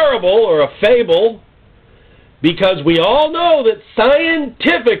parable or a fable, because we all know that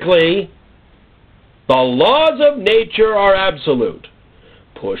scientifically the laws of nature are absolute.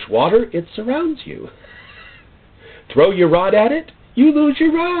 Push water, it surrounds you. Throw your rod at it, you lose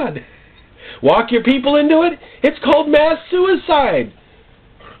your rod. Walk your people into it, it's called mass suicide.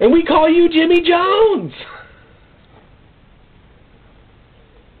 And we call you Jimmy Jones.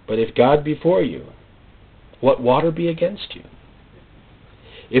 But if God be for you, what water be against you?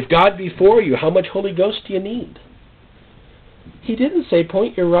 If God be for you, how much Holy Ghost do you need? He didn't say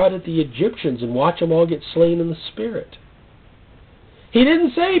point your rod at the Egyptians and watch them all get slain in the spirit. He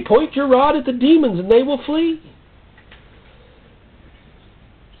didn't say point your rod at the demons and they will flee.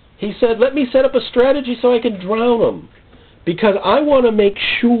 He said, let me set up a strategy so I can drown them, because I want to make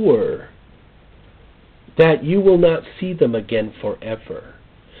sure that you will not see them again forever.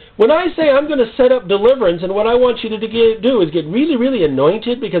 When I say I'm going to set up deliverance, and what I want you to do is get really, really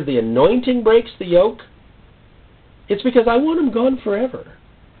anointed because the anointing breaks the yoke, it's because I want them gone forever.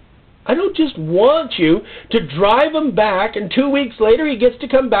 I don't just want you to drive him back, and 2 weeks later he gets to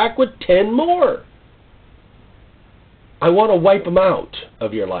come back with 10 more. I want to wipe them out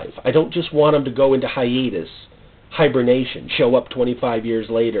of your life. I don't just want them to go into hiatus, hibernation, show up 25 years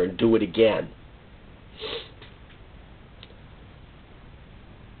later and do it again.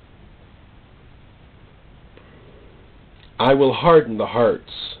 I will harden the hearts.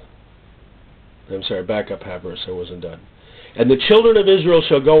 I'm sorry, back up half verse, I wasn't done. And the children of Israel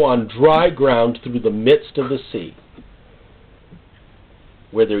shall go on dry ground through the midst of the sea.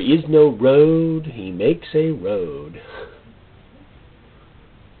 Where there is no road, he makes a road.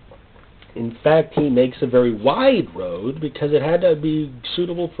 In fact, he makes a very wide road because it had to be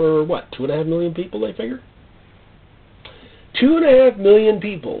suitable for, what, 2.5 million people, they figure? 2.5 million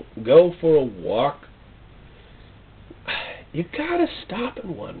people go for a walk. You gotta stop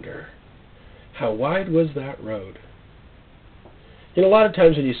and wonder, how wide was that road? You know, a lot of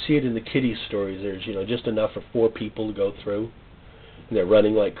times when you see it in the kiddie stories, there's, just enough for 4 people to go through, and they're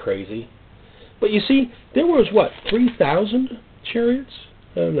running like crazy. But you see, there was, 3,000 chariots?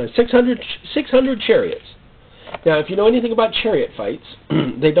 600 chariots. Now, if you know anything about chariot fights,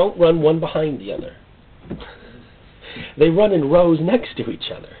 they don't run one behind the other. They run in rows next to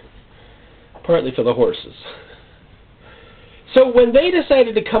each other, partly for the horses. So when they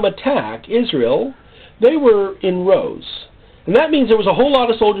decided to come attack Israel, they were in rows. And that means there was a whole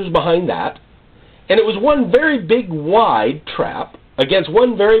lot of soldiers behind that, and it was one very big wide trap against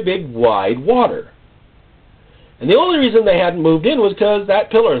one very big wide water. And the only reason they hadn't moved in was because that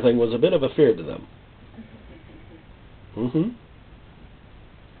pillar thing was a bit of a fear to them.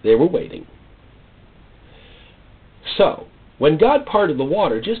 They were waiting. So, when God parted the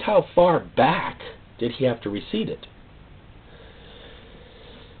water, just how far back did he have to recede it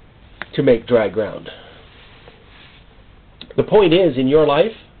to make dry ground? The point is, in your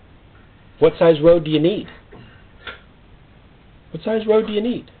life, what size road do you need? What size road do you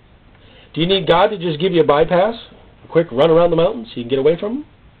need? Do you need God to just give you a bypass? A quick run around the mountain so you can get away from Him?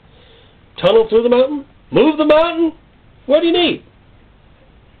 Tunnel through the mountain? Move the mountain? What do you need?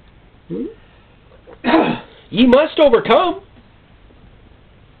 Ye must overcome.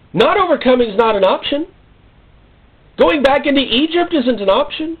 Not overcoming is not an option. Going back into Egypt isn't an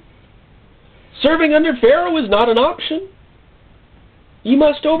option. Serving under Pharaoh is not an option. You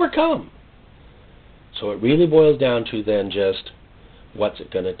must overcome. So it really boils down to then just, what's it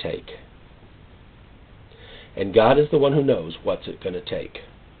going to take? And God is the one who knows what's it going to take.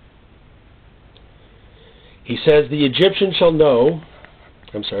 He says, the Egyptians shall know,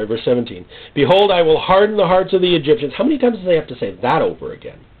 verse 17, behold, I will harden the hearts of the Egyptians. How many times do they have to say that over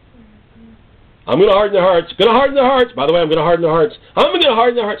again? I'm going to harden their hearts. Going to harden their hearts. By the way, I'm going to harden their hearts. I'm going to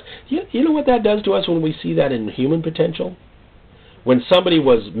harden their hearts. You know what that does to us when we see that in human potential? When somebody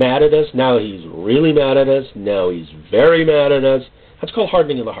was mad at us, now he's really mad at us. Now he's very mad at us. That's called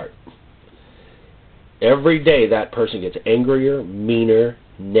hardening of the heart. Every day that person gets angrier, meaner,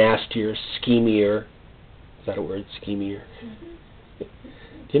 nastier, schemier. Is that a word, schemier? Do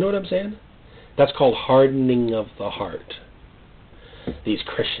you know what I'm saying? That's called hardening of the heart. These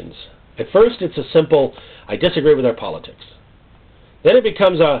Christians. At first it's a simple, I disagree with their politics. Then it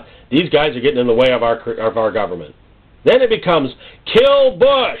becomes these guys are getting in the way of our government. Then it becomes, kill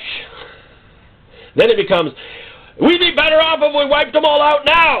Bush. Then it becomes, we'd be better off if we wiped them all out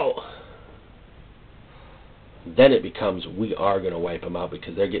now. Then it becomes, we are going to wipe them out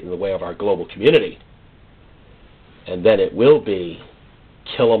because they're getting in the way of our global community. And then it will be,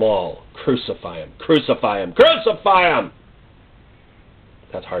 kill them all, crucify them, crucify them, crucify them.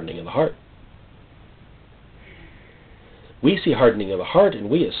 That's hardening of the heart. We see hardening of the heart and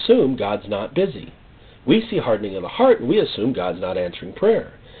we assume God's not busy. We see hardening of the heart and we assume God's not answering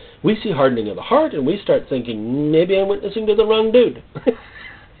prayer. We see hardening of the heart and we start thinking, maybe I'm witnessing to the wrong dude.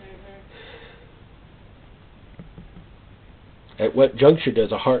 At what juncture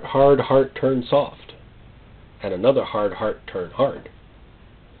does a hard heart turn soft? And another hard heart turn hard?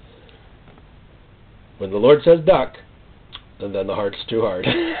 When the Lord says duck, and then the heart's too hard.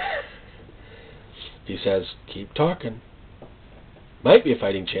 He says, keep talking. Might be a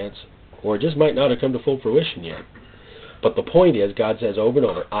fighting chance, or it just might not have come to full fruition yet. But the point is, God says over and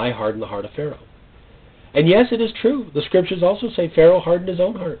over, I hardened the heart of Pharaoh. And yes, it is true. The scriptures also say Pharaoh hardened his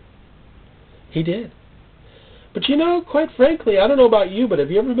own heart. He did. But you know, quite frankly, I don't know about you, but have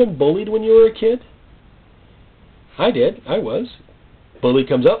you ever been bullied when you were a kid? I did. I was. Bully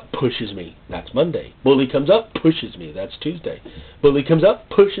comes up, pushes me. That's Monday. Bully comes up, pushes me. That's Tuesday. Bully comes up,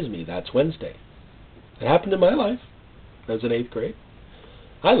 pushes me. That's Wednesday. It happened in my life. I was in 8th grade.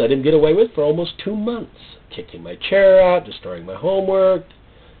 I let him get away with for almost 2 months. Kicking my chair out, destroying my homework,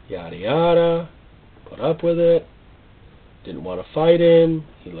 yada yada. Put up with it. Didn't want to fight him.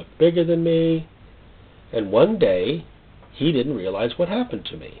 He looked bigger than me. And one day, he didn't realize what happened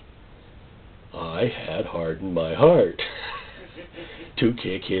to me. I had hardened my heart to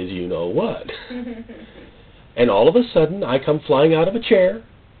kick his you-know-what. And all of a sudden, I come flying out of a chair,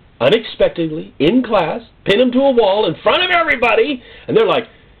 unexpectedly, in class, pin him to a wall in front of everybody, and they're like,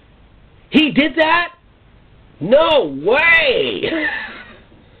 he did that? No way!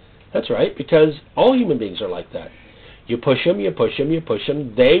 That's right, because all human beings are like that. You push them, you push them, you push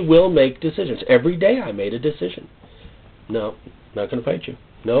them, they will make decisions. Every day I made a decision. No, not going to fight you.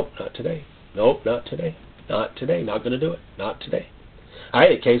 Nope, not today. Nope, not today. Not today. Not going to do it. Not today. I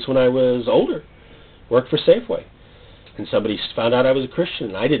had a case when I was older. Worked for Safeway. And somebody found out I was a Christian,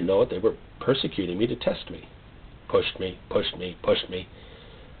 and I didn't know it. They were persecuting me to test me. Pushed me, pushed me, pushed me.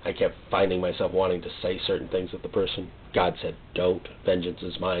 I kept finding myself wanting to say certain things with the person. God said, don't. Vengeance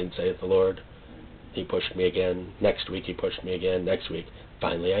is mine, saith the Lord. He pushed me again. Next week he pushed me again. Next week.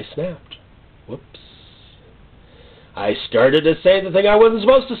 Finally I snapped. Whoops. I started to say the thing I wasn't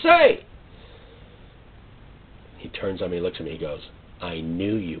supposed to say. He turns on me, looks at me, he goes, I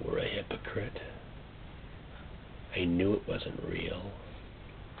knew you were a hypocrite. I knew it wasn't real.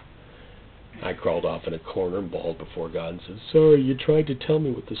 I crawled off in a corner and bawled before God and said, sorry, you tried to tell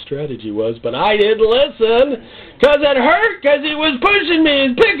me what the strategy was, but I didn't listen because it hurt because he was pushing me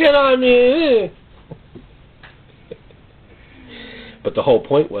and picking on me. But the whole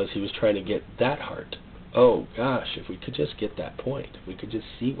point was he was trying to get that heart. Oh, gosh, if we could just get that point, if we could just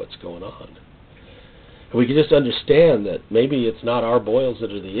see what's going on. If we could just understand that maybe it's not our boils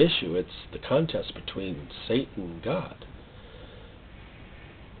that are the issue, it's the contest between Satan and God.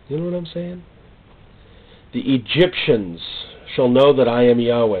 You know what I'm saying? The Egyptians shall know that I am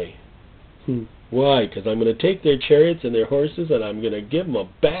Yahweh. Why? Because I'm going to take their chariots and their horses and I'm going to give them a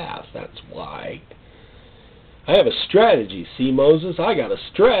bath. That's why. I have a strategy. See, Moses? I got a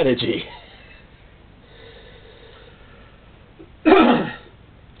strategy.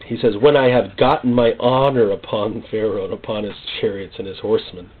 He says, when I have gotten my honor upon Pharaoh and upon his chariots and his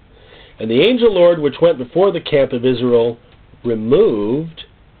horsemen. And the angel Lord which went before the camp of Israel removed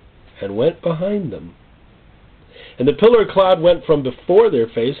and went behind them. And the pillar of cloud went from before their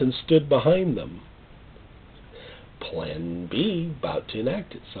face and stood behind them. Plan B, about to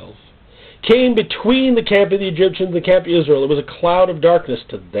enact itself. Came between the camp of the Egyptians and the camp of Israel. It was a cloud of darkness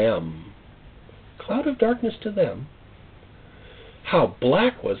to them. Cloud of darkness to them. How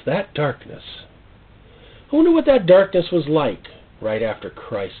black was that darkness? I wonder what that darkness was like right after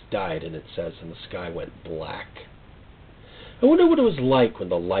Christ died and it says and the sky went black. I wonder what it was like when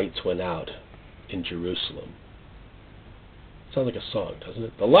the lights went out in Jerusalem. Sounds like a song, doesn't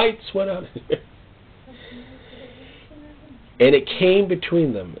it? The lights went out. And it came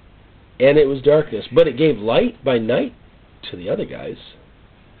between them. And it was darkness. But it gave light by night to the other guys.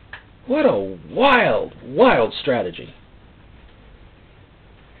 What a wild, wild strategy.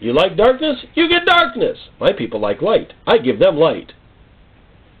 You like darkness? You get darkness. My people like light. I give them light.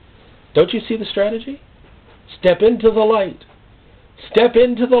 Don't you see the strategy? Step into the light. Step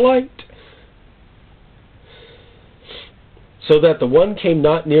into the light. So that the one came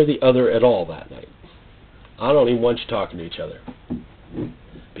not near the other at all that night. I don't even want you talking to each other.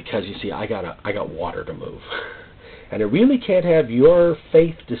 Because you see, I got water to move. And I really can't have your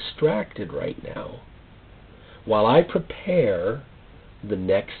faith distracted right now while I prepare the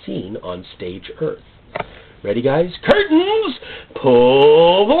next scene on stage Earth. Ready, guys? Curtains!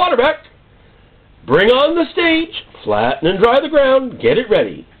 Pull the water back. Bring on the stage. Flatten and dry the ground. Get it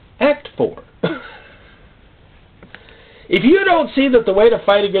ready. Act 4. If you don't see that the way to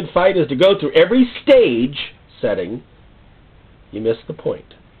fight a good fight is to go through every stage setting, you miss the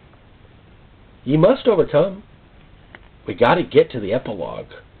point. You must overcome. We got to get to the epilogue.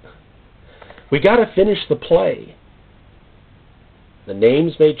 We got to finish the play. The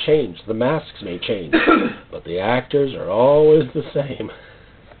names may change, the masks may change, but the actors are always the same.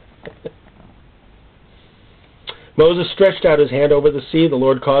 Moses stretched out his hand over the sea. The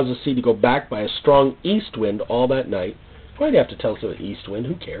Lord caused the sea to go back by a strong east wind all that night. Why'd you have to tell us about east wind?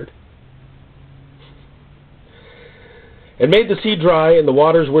 Who cared? And made the sea dry, and the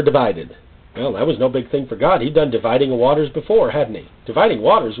waters were divided. Well, that was no big thing for God. He'd done dividing the waters before, hadn't he? Dividing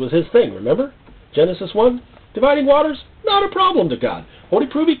waters was his thing, remember? Genesis 1? Dividing waters? Not a problem to God. Won't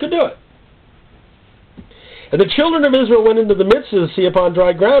he prove he could do it? And the children of Israel went into the midst of the sea upon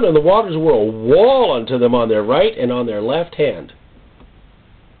dry ground, and the waters were a wall unto them on their right and on their left hand.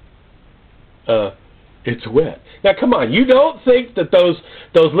 It's wet. Now, come on, you don't think that those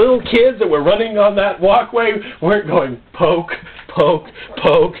little kids that were running on that walkway weren't going poke, poke,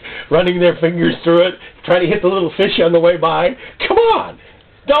 poke, running their fingers through it, trying to hit the little fish on the way by? Come on!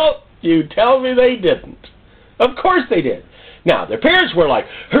 Don't you tell me they didn't. Of course they did. Now, their parents were like,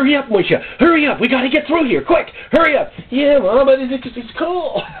 hurry up, Moshe, hurry up, we got to get through here, quick, hurry up. Yeah, Mom, but it's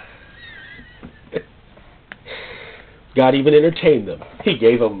cool. God even entertained them. He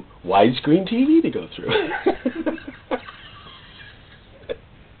gave them widescreen TV to go through.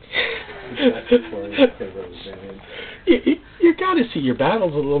 You got to see your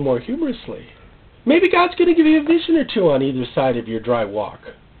battles a little more humorously. Maybe God's going to give you a vision or two on either side of your dry walk.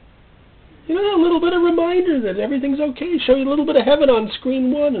 You know, a little bit of reminder that everything's okay. Show you a little bit of heaven on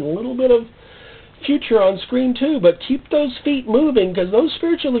screen 1 and a little bit of future on screen 2. But keep those feet moving, because those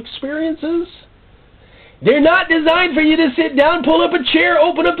spiritual experiences, they're not designed for you to sit down, pull up a chair,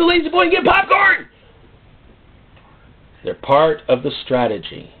 open up the lazy boy, and get popcorn. They're part of the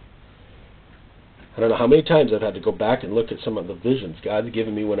strategy. I don't know how many times I've had to go back and look at some of the visions God's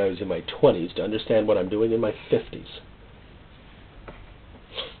given me when I was in my 20s to understand what I'm doing in my 50s.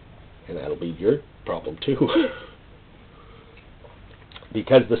 And that'll be your problem too.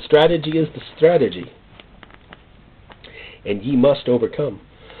 Because the strategy is the strategy. And ye must overcome.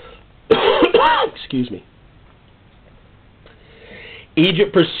 Excuse me.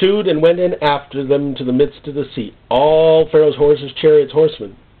 Egypt pursued and went in after them to the midst of the sea. All Pharaoh's horses, chariots,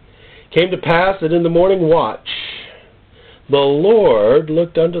 horsemen. Came to pass that in the morning watch the Lord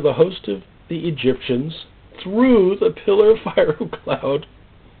looked unto the host of the Egyptians through the pillar of fire of cloud.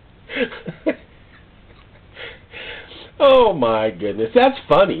 Oh my goodness, that's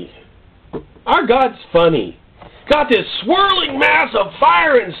funny. Our God's funny. Got this swirling mass of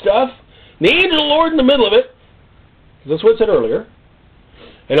fire and stuff, and the angel of the Lord in the middle of it. That's what it said earlier.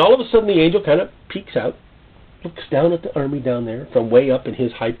 And all of a sudden the angel kind of peeks out, looks down at the army down there from way up in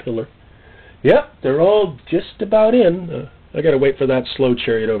his high pillar. Yep, they're all just about in. I got to wait for that slow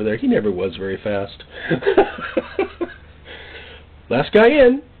chariot over there. He never was very fast. Last guy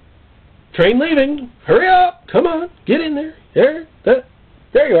in. Train leaving. Hurry up. Come on. Get in there.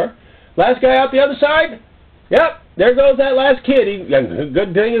 There you are. Last guy out the other side. Yep, there goes that last kid.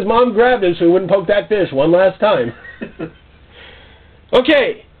 Good thing his mom grabbed him so he wouldn't poke that fish one last time.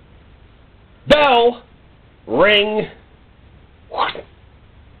 Okay. Bell. Ring.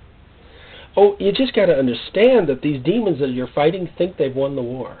 Oh, you just got to understand that these demons that you're fighting think they've won the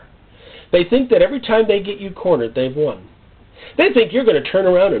war. They think that every time they get you cornered, they've won. They think you're going to turn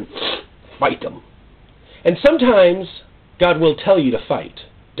around and fight them. And sometimes God will tell you to fight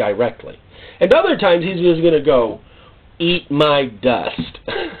directly. And other times he's just going to go, eat my dust.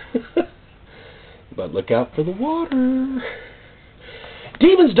 But look out for the water.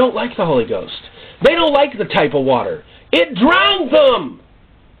 Demons don't like the Holy Ghost. They don't like the type of water. It drowns them.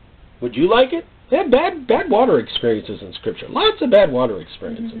 Would you like it? They have bad water experiences in Scripture. Lots of bad water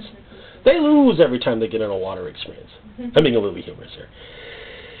experiences. They lose every time they get in a water experience. I'm being a little humorous here.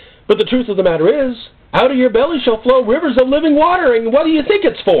 But the truth of the matter is, out of your belly shall flow rivers of living water. And what do you think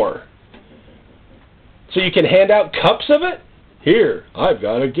it's for? So you can hand out cups of it? Here, I've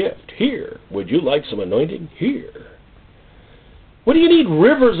got a gift. Here, would you like some anointing? Here. What do you need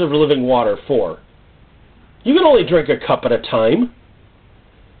rivers of living water for? You can only drink a cup at a time.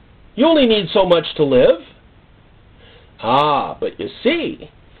 You only need so much to live. Ah, but you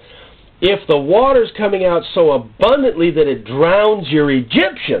see, if the water's coming out so abundantly that it drowns your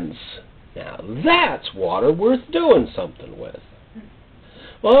Egyptians, now that's water worth doing something with.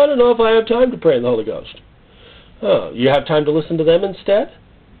 Well, I don't know if I have time to pray in the Holy Ghost. Oh, you have time to listen to them instead?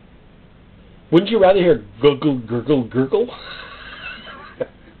 Wouldn't you rather hear gurgle, gurgle, gurgle?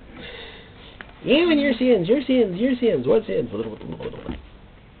 You and your sins, your sins, your sins. What sins?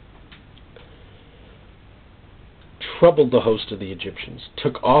 Troubled the host of the Egyptians,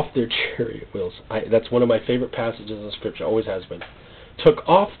 took off their chariot wheels. That's one of my favorite passages in Scripture, always has been. Took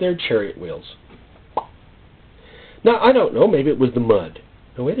off their chariot wheels. Now, I don't know, maybe it was the mud.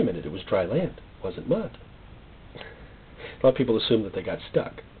 No, wait a minute, it was dry land. It wasn't mud. A lot of people assume that they got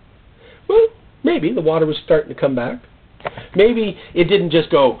stuck. Well, maybe the water was starting to come back. Maybe it didn't just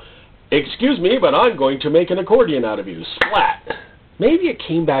go, excuse me, but I'm going to make an accordion out of you. Splat! Maybe it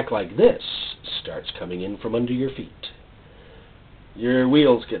came back like this. Starts coming in from under your feet. Your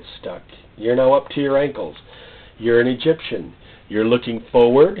wheels get stuck. You're now up to your ankles. You're an Egyptian. You're looking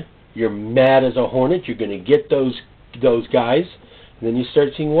forward. You're mad as a hornet. You're going to get those guys. And then you start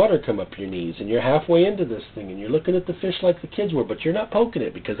seeing water come up your knees. And you're halfway into this thing. And you're looking at the fish like the kids were. But you're not poking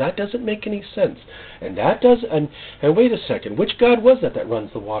it because that doesn't make any sense. And that does. And wait a second. Which god was that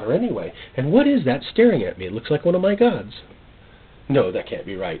runs the water anyway? And what is that staring at me? It looks like one of my gods. No, that can't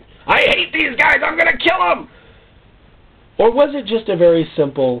be right. I hate these guys. I'm going to kill them. Or was it just a very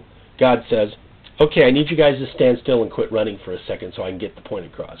simple, God says, okay, I need you guys to stand still and quit running for a second so I can get the point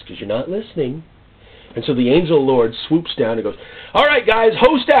across, because you're not listening. And so the angel of the Lord swoops down and goes, all right, guys,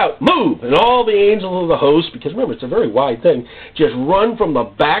 host out, move. And all the angels of the host, because remember, it's a very wide thing, just run from the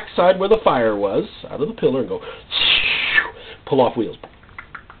backside where the fire was, out of the pillar, and go, pull off wheels.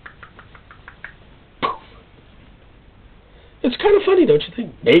 It's kind of funny, don't you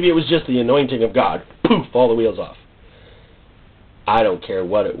think? Maybe it was just the anointing of God. Poof, all the wheels off. I don't care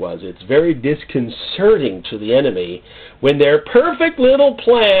what it was. It's very disconcerting to the enemy when their perfect little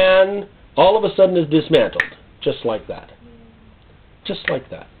plan all of a sudden is dismantled. Just like that. Just like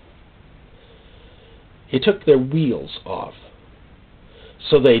that. He took their wheels off.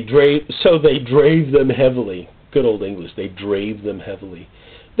 So they drave them heavily. Good old English. They drave them heavily.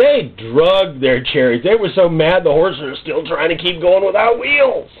 They drug their chariots. They were so mad the horses are still trying to keep going without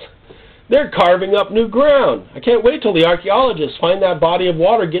wheels. They're carving up new ground. I can't wait till the archaeologists find that body of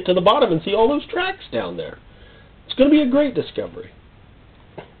water, get to the bottom, and see all those tracks down there. It's going to be a great discovery.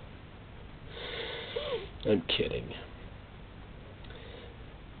 I'm kidding.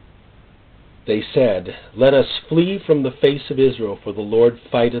 They said, let us flee from the face of Israel, for the Lord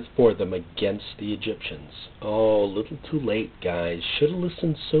fighteth for them against the Egyptians. Oh, a little too late, guys. Should have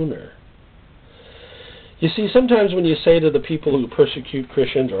listened sooner. You see, sometimes when you say to the people who persecute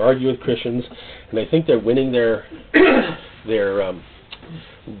Christians or argue with Christians, and they think they're winning their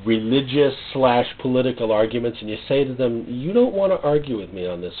religious/political arguments, and you say to them, you don't want to argue with me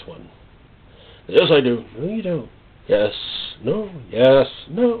on this one. Yes, I do. No, you don't. Yes, no, yes,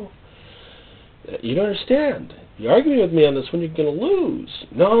 no. You don't understand. You're arguing with me on this one, you're going to lose.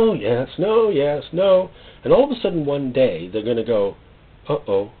 No, yes, no, yes, no. And all of a sudden one day, they're going to go,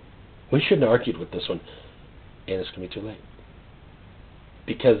 uh-oh, we shouldn't have argued with this one. And it's going to be too late.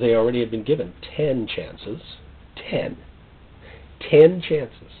 Because they already had been given 10 chances. 10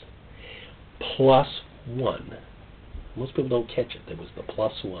 chances. Plus 1. Most people don't catch it. There was the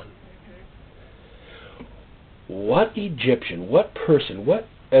plus 1. What Egyptian, what person, what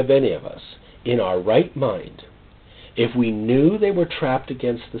of any of us, in our right mind, if we knew they were trapped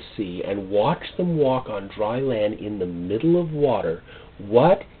against the sea and watched them walk on dry land in the middle of water,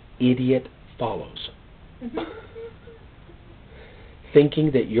 what idiot follows?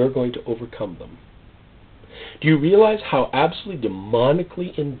 Thinking that you're going to overcome them. Do you realize how absolutely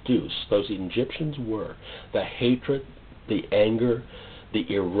demonically induced those Egyptians were? The hatred, the anger, the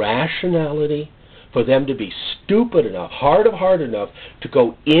irrationality, for them to be stupid enough, hard of heart enough, to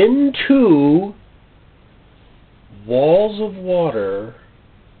go into walls of water,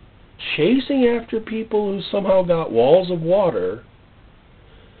 chasing after people who somehow got walls of water.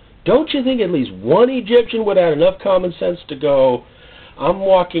 Don't you think at least one Egyptian would have enough common sense to go, I'm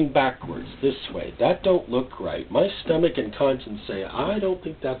walking backwards this way. That don't look right. My stomach and conscience say, I don't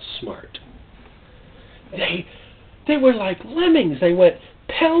think that's smart. They were like lemmings. They went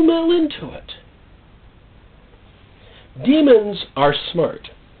pell-mell into it. Demons are smart.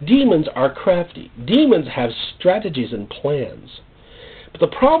 Demons are crafty. Demons have strategies and plans. But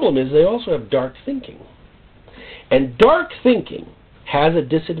the problem is they also have dark thinking. And dark thinking has a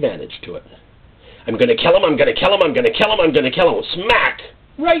disadvantage to it. I'm going to kill him, I'm going to kill him, I'm going to kill him, I'm going to kill him. Smack!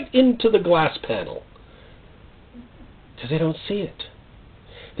 Right into the glass panel. Because they don't see it.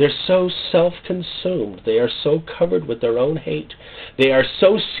 They're so self-consumed. They are so covered with their own hate. They are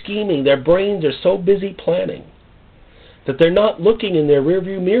so scheming. Their brains are so busy planning that they're not looking in their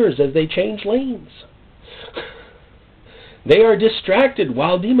rearview mirrors as they change lanes. They are distracted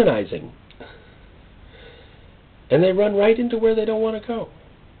while demonizing. And they run right into where they don't want to go.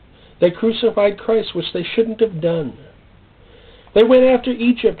 They crucified Christ, which they shouldn't have done. They went after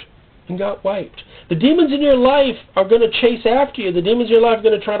Egypt and got wiped. The demons in your life are going to chase after you. The demons in your life are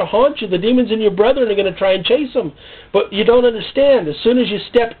going to try to haunt you. The demons in your brethren are going to try and chase them. But you don't understand. As soon as you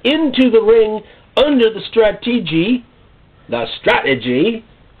step into the ring under the strategy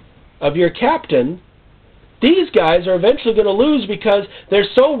of your captain, these guys are eventually going to lose because they're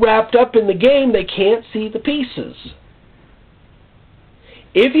so wrapped up in the game they can't see the pieces.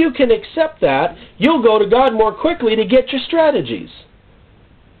 If you can accept that, you'll go to God more quickly to get your strategies,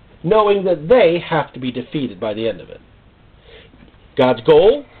 knowing that they have to be defeated by the end of it. God's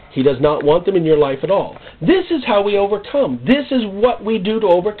goal, He does not want them in your life at all. This is how we overcome. This is what we do to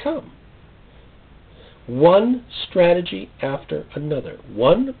overcome. One strategy after another.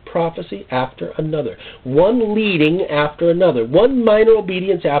 One prophecy after another. One leading after another. One minor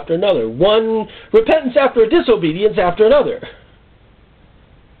obedience after another. One repentance after a disobedience after another.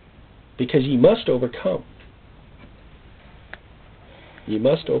 Because ye must overcome. You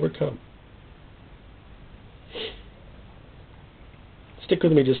must overcome. Stick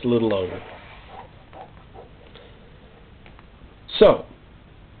with me just a little longer. So,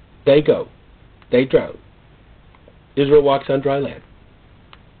 they go. They drown. Israel walks on dry land.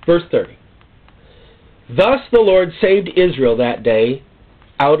 Verse 30. Thus the Lord saved Israel that day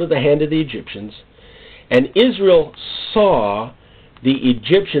out of the hand of the Egyptians, and Israel saw the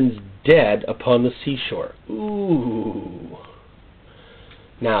Egyptians dead upon the seashore. Ooh.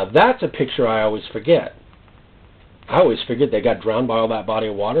 Now, that's a picture I always forget. I always forget they got drowned by all that body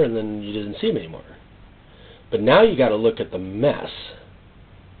of water and then you didn't see them anymore. But now you got to look at the mess.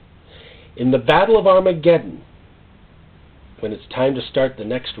 In the Battle of Armageddon, when it's time to start the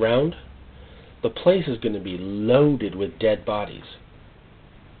next round, the place is going to be loaded with dead bodies.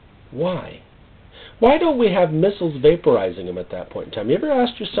 Why? Why don't we have missiles vaporizing them at that point in time? You ever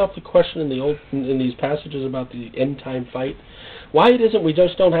asked yourself the question in these passages about the end time fight? Why it isn't we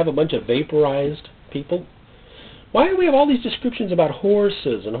just don't have a bunch of vaporized people? Why do we have all these descriptions about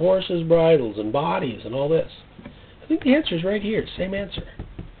horses and horses' bridles and bodies and all this? I think the answer is right here. Same answer.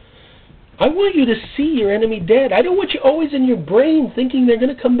 I want you to see your enemy dead. I don't want you always in your brain thinking they're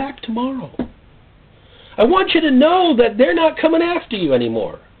going to come back tomorrow. I want you to know that they're not coming after you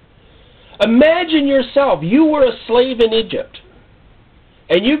anymore. Imagine yourself, you were a slave in Egypt,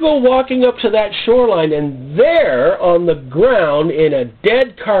 and you go walking up to that shoreline, and there on the ground in a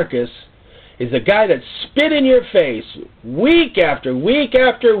dead carcass is a guy that spit in your face week after week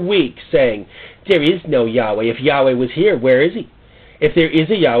after week saying, there is no Yahweh. If Yahweh was here, where is He? If there is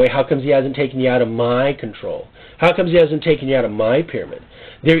a Yahweh, how comes He hasn't taken you out of my control? How comes He hasn't taken you out of my pyramid?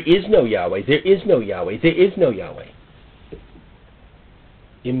 There is no Yahweh. There is no Yahweh. There is no Yahweh.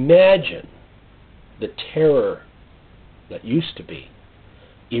 Imagine the terror that used to be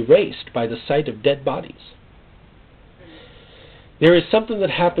erased by the sight of dead bodies. There is something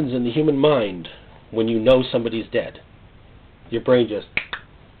that happens in the human mind when you know somebody's dead. Your brain just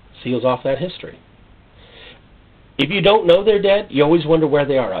seals off that history. If you don't know they're dead, you always wonder where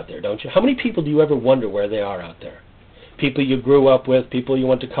they are out there, don't you? How many people do you ever wonder where they are out there? People you grew up with, people you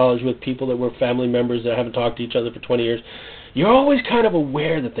went to college with, people that were family members that haven't talked to each other for 20 years. You're always kind of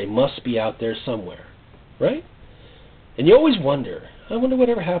aware that they must be out there somewhere, right? And you always wonder, I wonder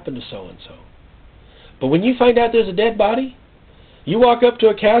whatever happened to so-and-so. But when you find out there's a dead body, you walk up to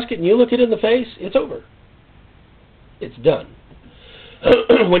a casket and you look it in the face, it's over. It's done.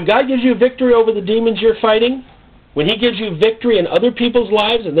 When God gives you victory over the demons you're fighting, when He gives you victory in other people's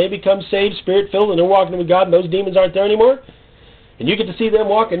lives and they become saved, Spirit-filled, and they're walking with God and those demons aren't there anymore, and you get to see them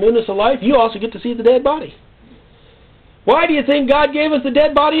walk in newness of life, you also get to see the dead body. Why do you think God gave us the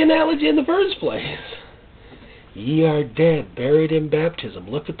dead body analogy in the first place? Ye are dead, buried in baptism.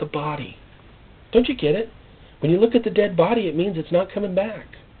 Look at the body. Don't you get it? When you look at the dead body, it means it's not coming back.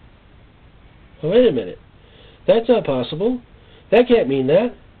 Well, wait a minute. That's not possible. That can't mean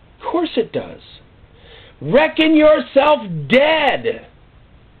that. Of course it does. Reckon yourself dead.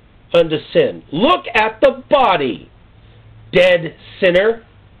 unto sin. Look at the body. Dead sinner.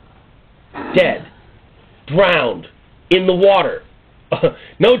 Dead. Drowned in the water.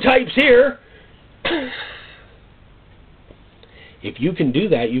 No types here. If you can do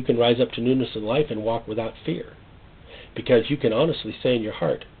that, you can rise up to newness of life and walk without fear. Because you can honestly say in your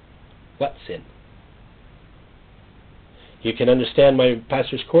heart, what sin? You can understand my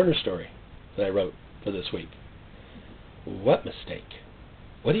Pastor's Corner story that I wrote for this week. What mistake?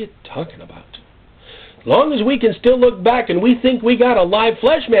 What are you talking about? As long as we can still look back and we think we got a live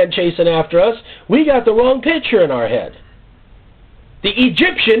flesh man chasing after us, we got the wrong picture in our head. The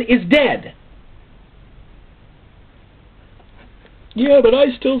Egyptian is dead. Yeah, but I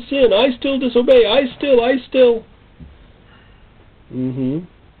still sin. I still disobey. I still. And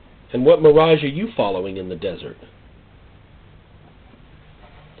what mirage are you following in the desert?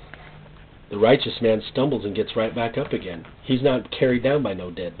 The righteous man stumbles and gets right back up again. He's not carried down by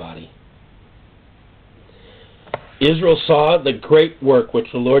no dead body. Israel saw the great work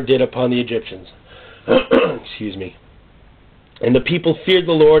which the Lord did upon the Egyptians. Excuse me. And the people feared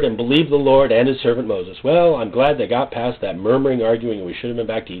the Lord and believed the Lord and his servant Moses. Well, I'm glad they got past that murmuring, arguing, and we should have been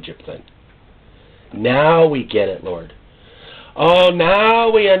back to Egypt then. Now we get it, Lord. Oh, now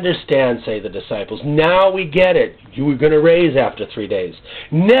we understand, say the disciples. Now we get it. You were going to raise after 3 days.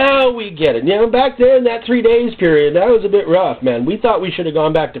 Now we get it. You know, back there in that 3 days period, that was a bit rough, man. We thought we should have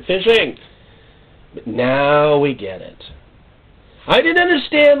gone back to fishing. But now we get it. I didn't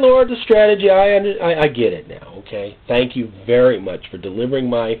understand, Lord, the strategy. I get it now, okay? Thank you very much for delivering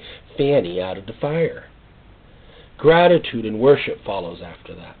my Fanny out of the fire. Gratitude and worship follows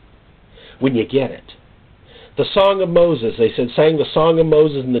after that, when you get it. The Song of Moses, they said, sang the Song of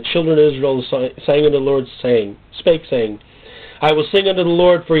Moses, and the children of Israel sang unto the Lord, spake, saying, I will sing unto the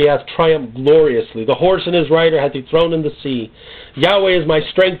Lord, for he hath triumphed gloriously. The horse and his rider hath he thrown in the sea. Yahweh is my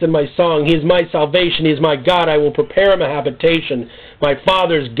strength and my song. He is my salvation. He is my God. I will prepare him a habitation. My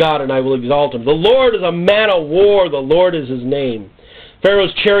father's God, and I will exalt him. The Lord is a man of war. The Lord is his name.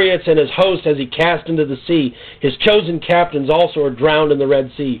 Pharaoh's chariots and his host has he cast into the sea. His chosen captains also are drowned in the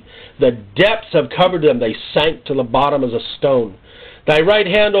Red Sea. The depths have covered them. They sank to the bottom as a stone. Thy right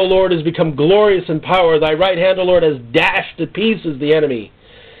hand, O Lord, has become glorious in power. Thy right hand, O Lord, has dashed to pieces the enemy.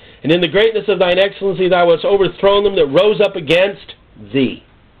 And in the greatness of thine excellency thou hast overthrown them that rose up against thee.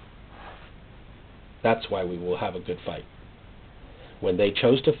 That's why we will have a good fight. When they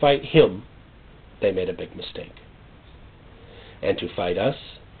chose to fight him, they made a big mistake. And to fight us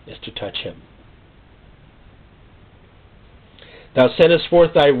is to touch him. Thou sentest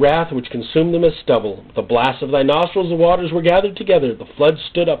forth thy wrath, which consumed them as stubble. The blast of thy nostrils the waters were gathered together. The floods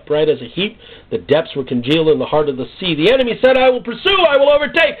stood upright as a heap. The depths were congealed in the heart of the sea. The enemy said, I will pursue, I will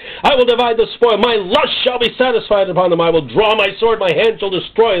overtake, I will divide the spoil. My lust shall be satisfied upon them. I will draw my sword, my hand shall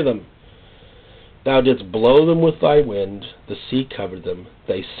destroy them. Thou didst blow them with thy wind. The sea covered them.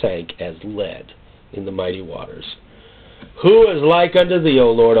 They sank as lead in the mighty waters. Who is like unto thee,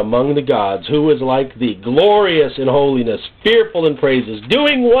 O Lord, among the gods? Who is like thee, glorious in holiness, fearful in praises,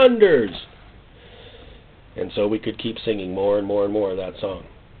 doing wonders? And so we could keep singing more and more and more of that song.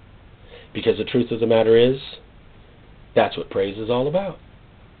 Because the truth of the matter is, that's what praise is all about.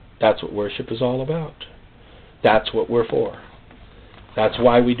 That's what worship is all about. That's what we're for. That's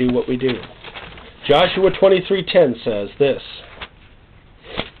why we do what we do. Joshua 23:10 says this,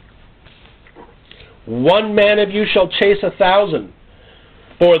 One man of you shall chase 1,000.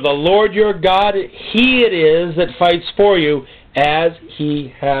 For the Lord your God, he it is that fights for you, as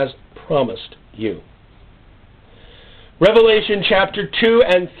he has promised you. Revelation chapter 2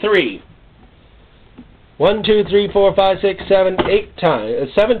 and 3. 1, 2, 3, 4, 5, 6, 7, 8 times.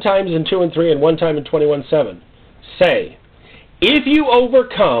 7 times in 2 and 3, and 1 time in 21:7. Say, if you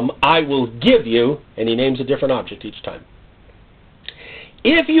overcome, I will give you, and he names a different object each time.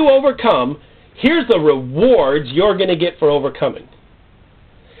 If you overcome, here's the rewards you're going to get for overcoming.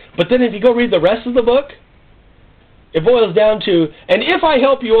 But then if you go read the rest of the book, it boils down to, and if I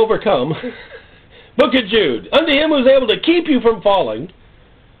help you overcome, Book of Jude, unto him who is able to keep you from falling,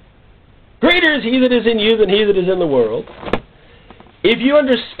 greater is he that is in you than he that is in the world. If you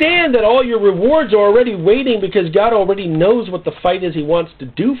understand that all your rewards are already waiting because God already knows what the fight is he wants to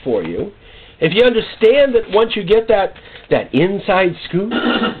do for you, if you understand that once you get that inside scoop,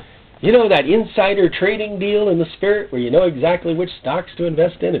 you know, that insider trading deal in the spirit where you know exactly which stocks to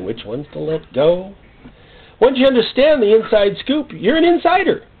invest in and which ones to let go. Once you understand the inside scoop, you're an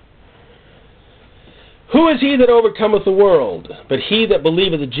insider. Who is he that overcometh the world, but he that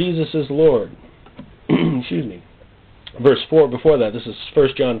believeth that Jesus is Lord? Excuse me. Verse 4 before that, this is 1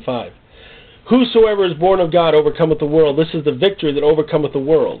 John 5. Whosoever is born of God overcometh the world. This is the victory that overcometh the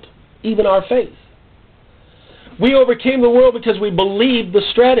world, even our faith. We overcame the world because we believed the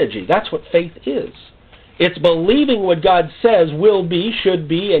strategy. That's what faith is. It's believing what God says will be, should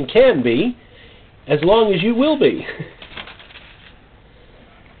be, and can be, as long as you will be.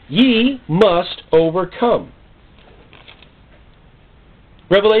 Ye must overcome.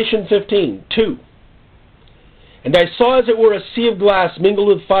 Revelation 15:2. And I saw as it were a sea of glass mingled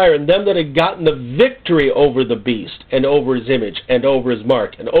with fire, and them that had gotten the victory over the beast, and over his image, and over his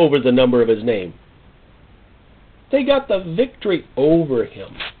mark, and over the number of his name. They got the victory over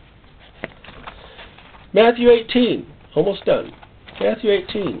him. Matthew 18, almost done. Matthew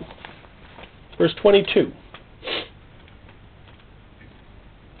 18, verse 22.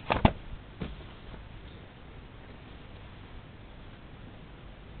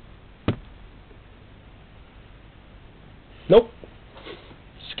 Nope.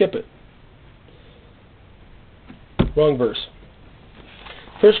 Skip it. Wrong verse.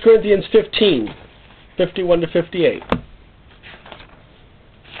 1 Corinthians 15, 51 to 58.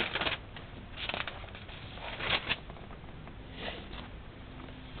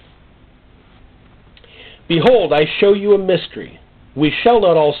 Behold, I show you a mystery. We shall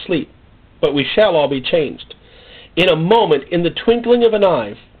not all sleep, but we shall all be changed. In a moment, in the twinkling of an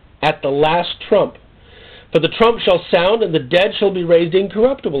eye, at the last trump. For the trump shall sound, and the dead shall be raised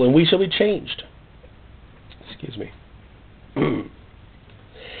incorruptible, and we shall be changed. Excuse me.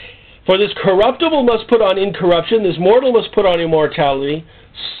 For this corruptible must put on incorruption, this mortal must put on immortality.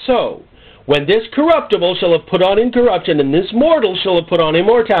 So, when this corruptible shall have put on incorruption, and this mortal shall have put on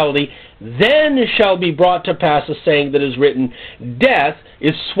immortality, then shall be brought to pass a saying that is written, Death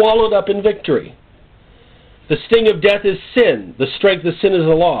is swallowed up in victory. The sting of death is sin, the strength of sin is the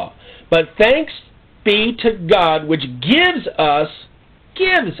law. But thanks be to God, which gives us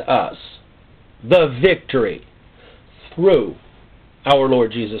the victory through our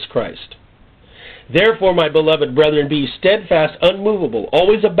Lord Jesus Christ. Therefore, my beloved brethren, be steadfast, unmovable,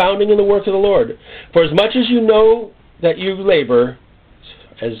 always abounding in the work of the Lord. For as much as you know that you labor,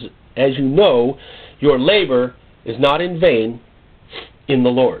 as you know, your labor is not in vain in the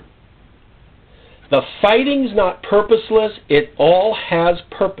Lord. The fighting's not purposeless, it all has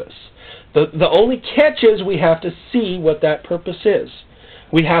purpose. The only catch is we have to see what that purpose is.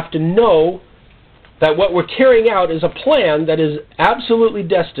 We have to know that what we're carrying out is a plan that is absolutely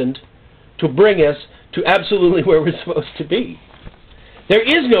destined to bring us to absolutely where we're supposed to be. There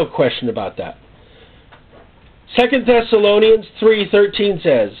is no question about that. 2 Thessalonians 3:13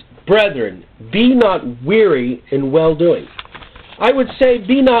 says, Brethren, be not weary in well-doing. I would say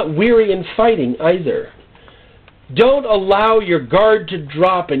be not weary in fighting either. Don't allow your guard to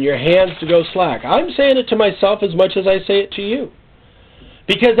drop and your hands to go slack. I'm saying it to myself as much as I say it to you.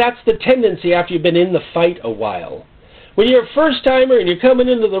 Because that's the tendency after you've been in the fight a while. When you're a first-timer and you're coming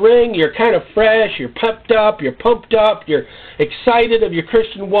into the ring, you're kind of fresh, you're pumped up, you're excited of your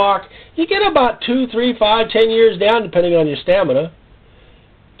Christian walk. You get about 2, 3, 5, 10 years down, depending on your stamina,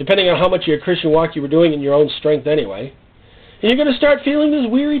 depending on how much of your Christian walk you were doing in your own strength anyway. And you're going to start feeling this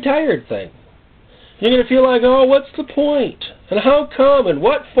weary, tired thing. You're going to feel like, oh, what's the point? And how come? And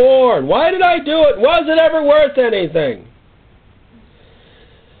what for? And why did I do it? Was it ever worth anything?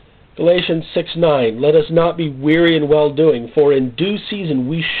 Galatians 6:9, Let us not be weary in well-doing, for in due season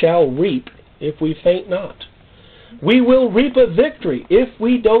we shall reap if we faint not. We will reap a victory if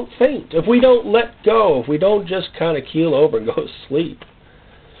we don't faint, if we don't let go, if we don't just kind of keel over and go to sleep.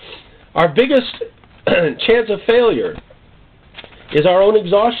 Our biggest chance of failure is our own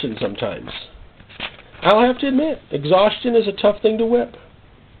exhaustion sometimes. I'll have to admit, exhaustion is a tough thing to whip.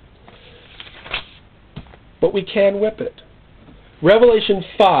 But we can whip it. Revelation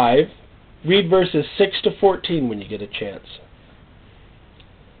 5, read verses 6 to 14 when you get a chance.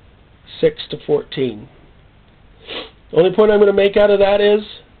 6 to 14. The only point I'm going to make out of that is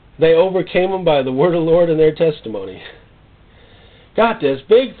they overcame them by the word of the Lord and their testimony. Got this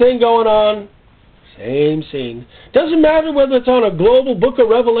big thing going on, same scene. Doesn't matter whether it's on a global book of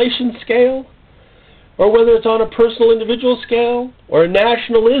Revelation scale, or whether it's on a personal individual scale, or a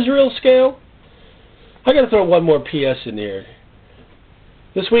national Israel scale. I got to throw one more PS in here.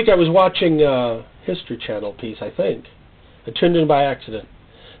 This week I was watching a History Channel piece, I think. I tuned in by accident.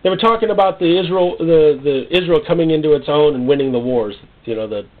 They were talking about the Israel coming into its own and winning the wars, you know,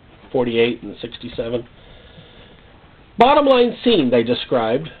 the 48 and the 67. Bottom line scene they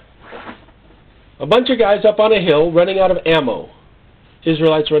described, a bunch of guys up on a hill running out of ammo.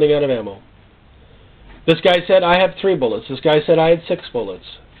 Israelites running out of ammo. This guy said, I have 3 bullets. This guy said, I had 6 bullets.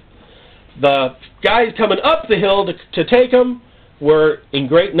 The guys coming up the hill to take them were in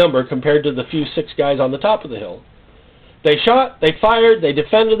great number compared to the few 6 guys on the top of the hill. They shot, they fired, they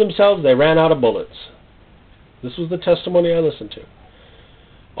defended themselves, they ran out of bullets. This was the testimony I listened to.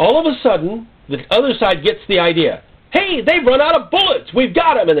 All of a sudden, the other side gets the idea. Hey, they've run out of bullets! We've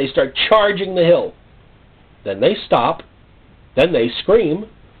got them! And they start charging the hill. Then they stop. Then they scream.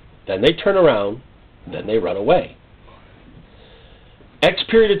 Then they turn around. Then they run away. X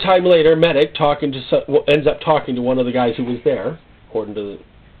period of time later, medic ends up talking to one of the guys who was there, according to the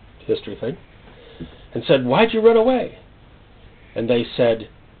history thing, and said, "Why'd you run away?" And they said,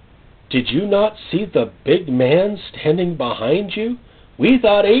 "Did you not see the big man standing behind you? We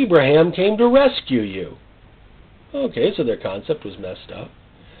thought Abraham came to rescue you." Okay, so their concept was messed up.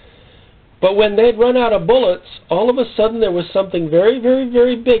 But when they'd run out of bullets, all of a sudden there was something very, very,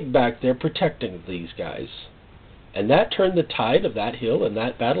 very big back there protecting these guys. And that turned the tide of that hill and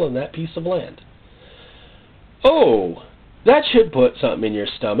that battle and that piece of land. Oh, that should put something in your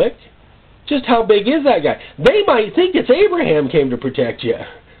stomach. Just how big is that guy? They might think it's Abraham came to protect you.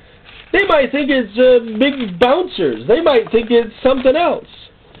 They might think it's big bouncers. They might think it's something else.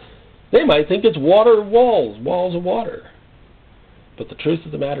 They might think it's water walls of water. But the truth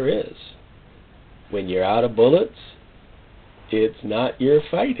of the matter is, when you're out of bullets, it's not your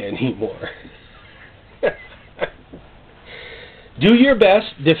fight anymore. Do your best,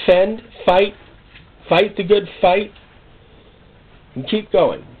 defend, fight the good fight, and keep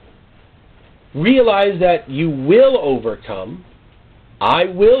going. Realize that you will overcome. I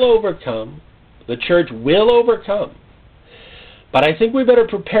will overcome. The church will overcome. But I think we better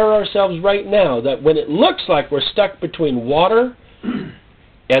prepare ourselves right now that when it looks like we're stuck between water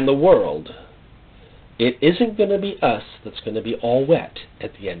and the world, it isn't going to be us that's going to be all wet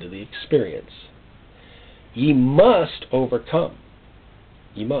at the end of the experience. Ye must overcome.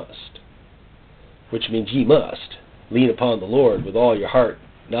 Ye must. Which means ye must lean upon the Lord with all your heart,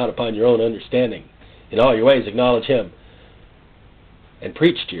 not upon your own understanding. In all your ways acknowledge Him. And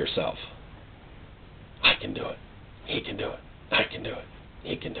preach to yourself. I can do it. He can do it. I can do it.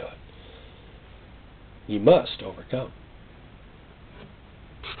 He can do it. You must overcome.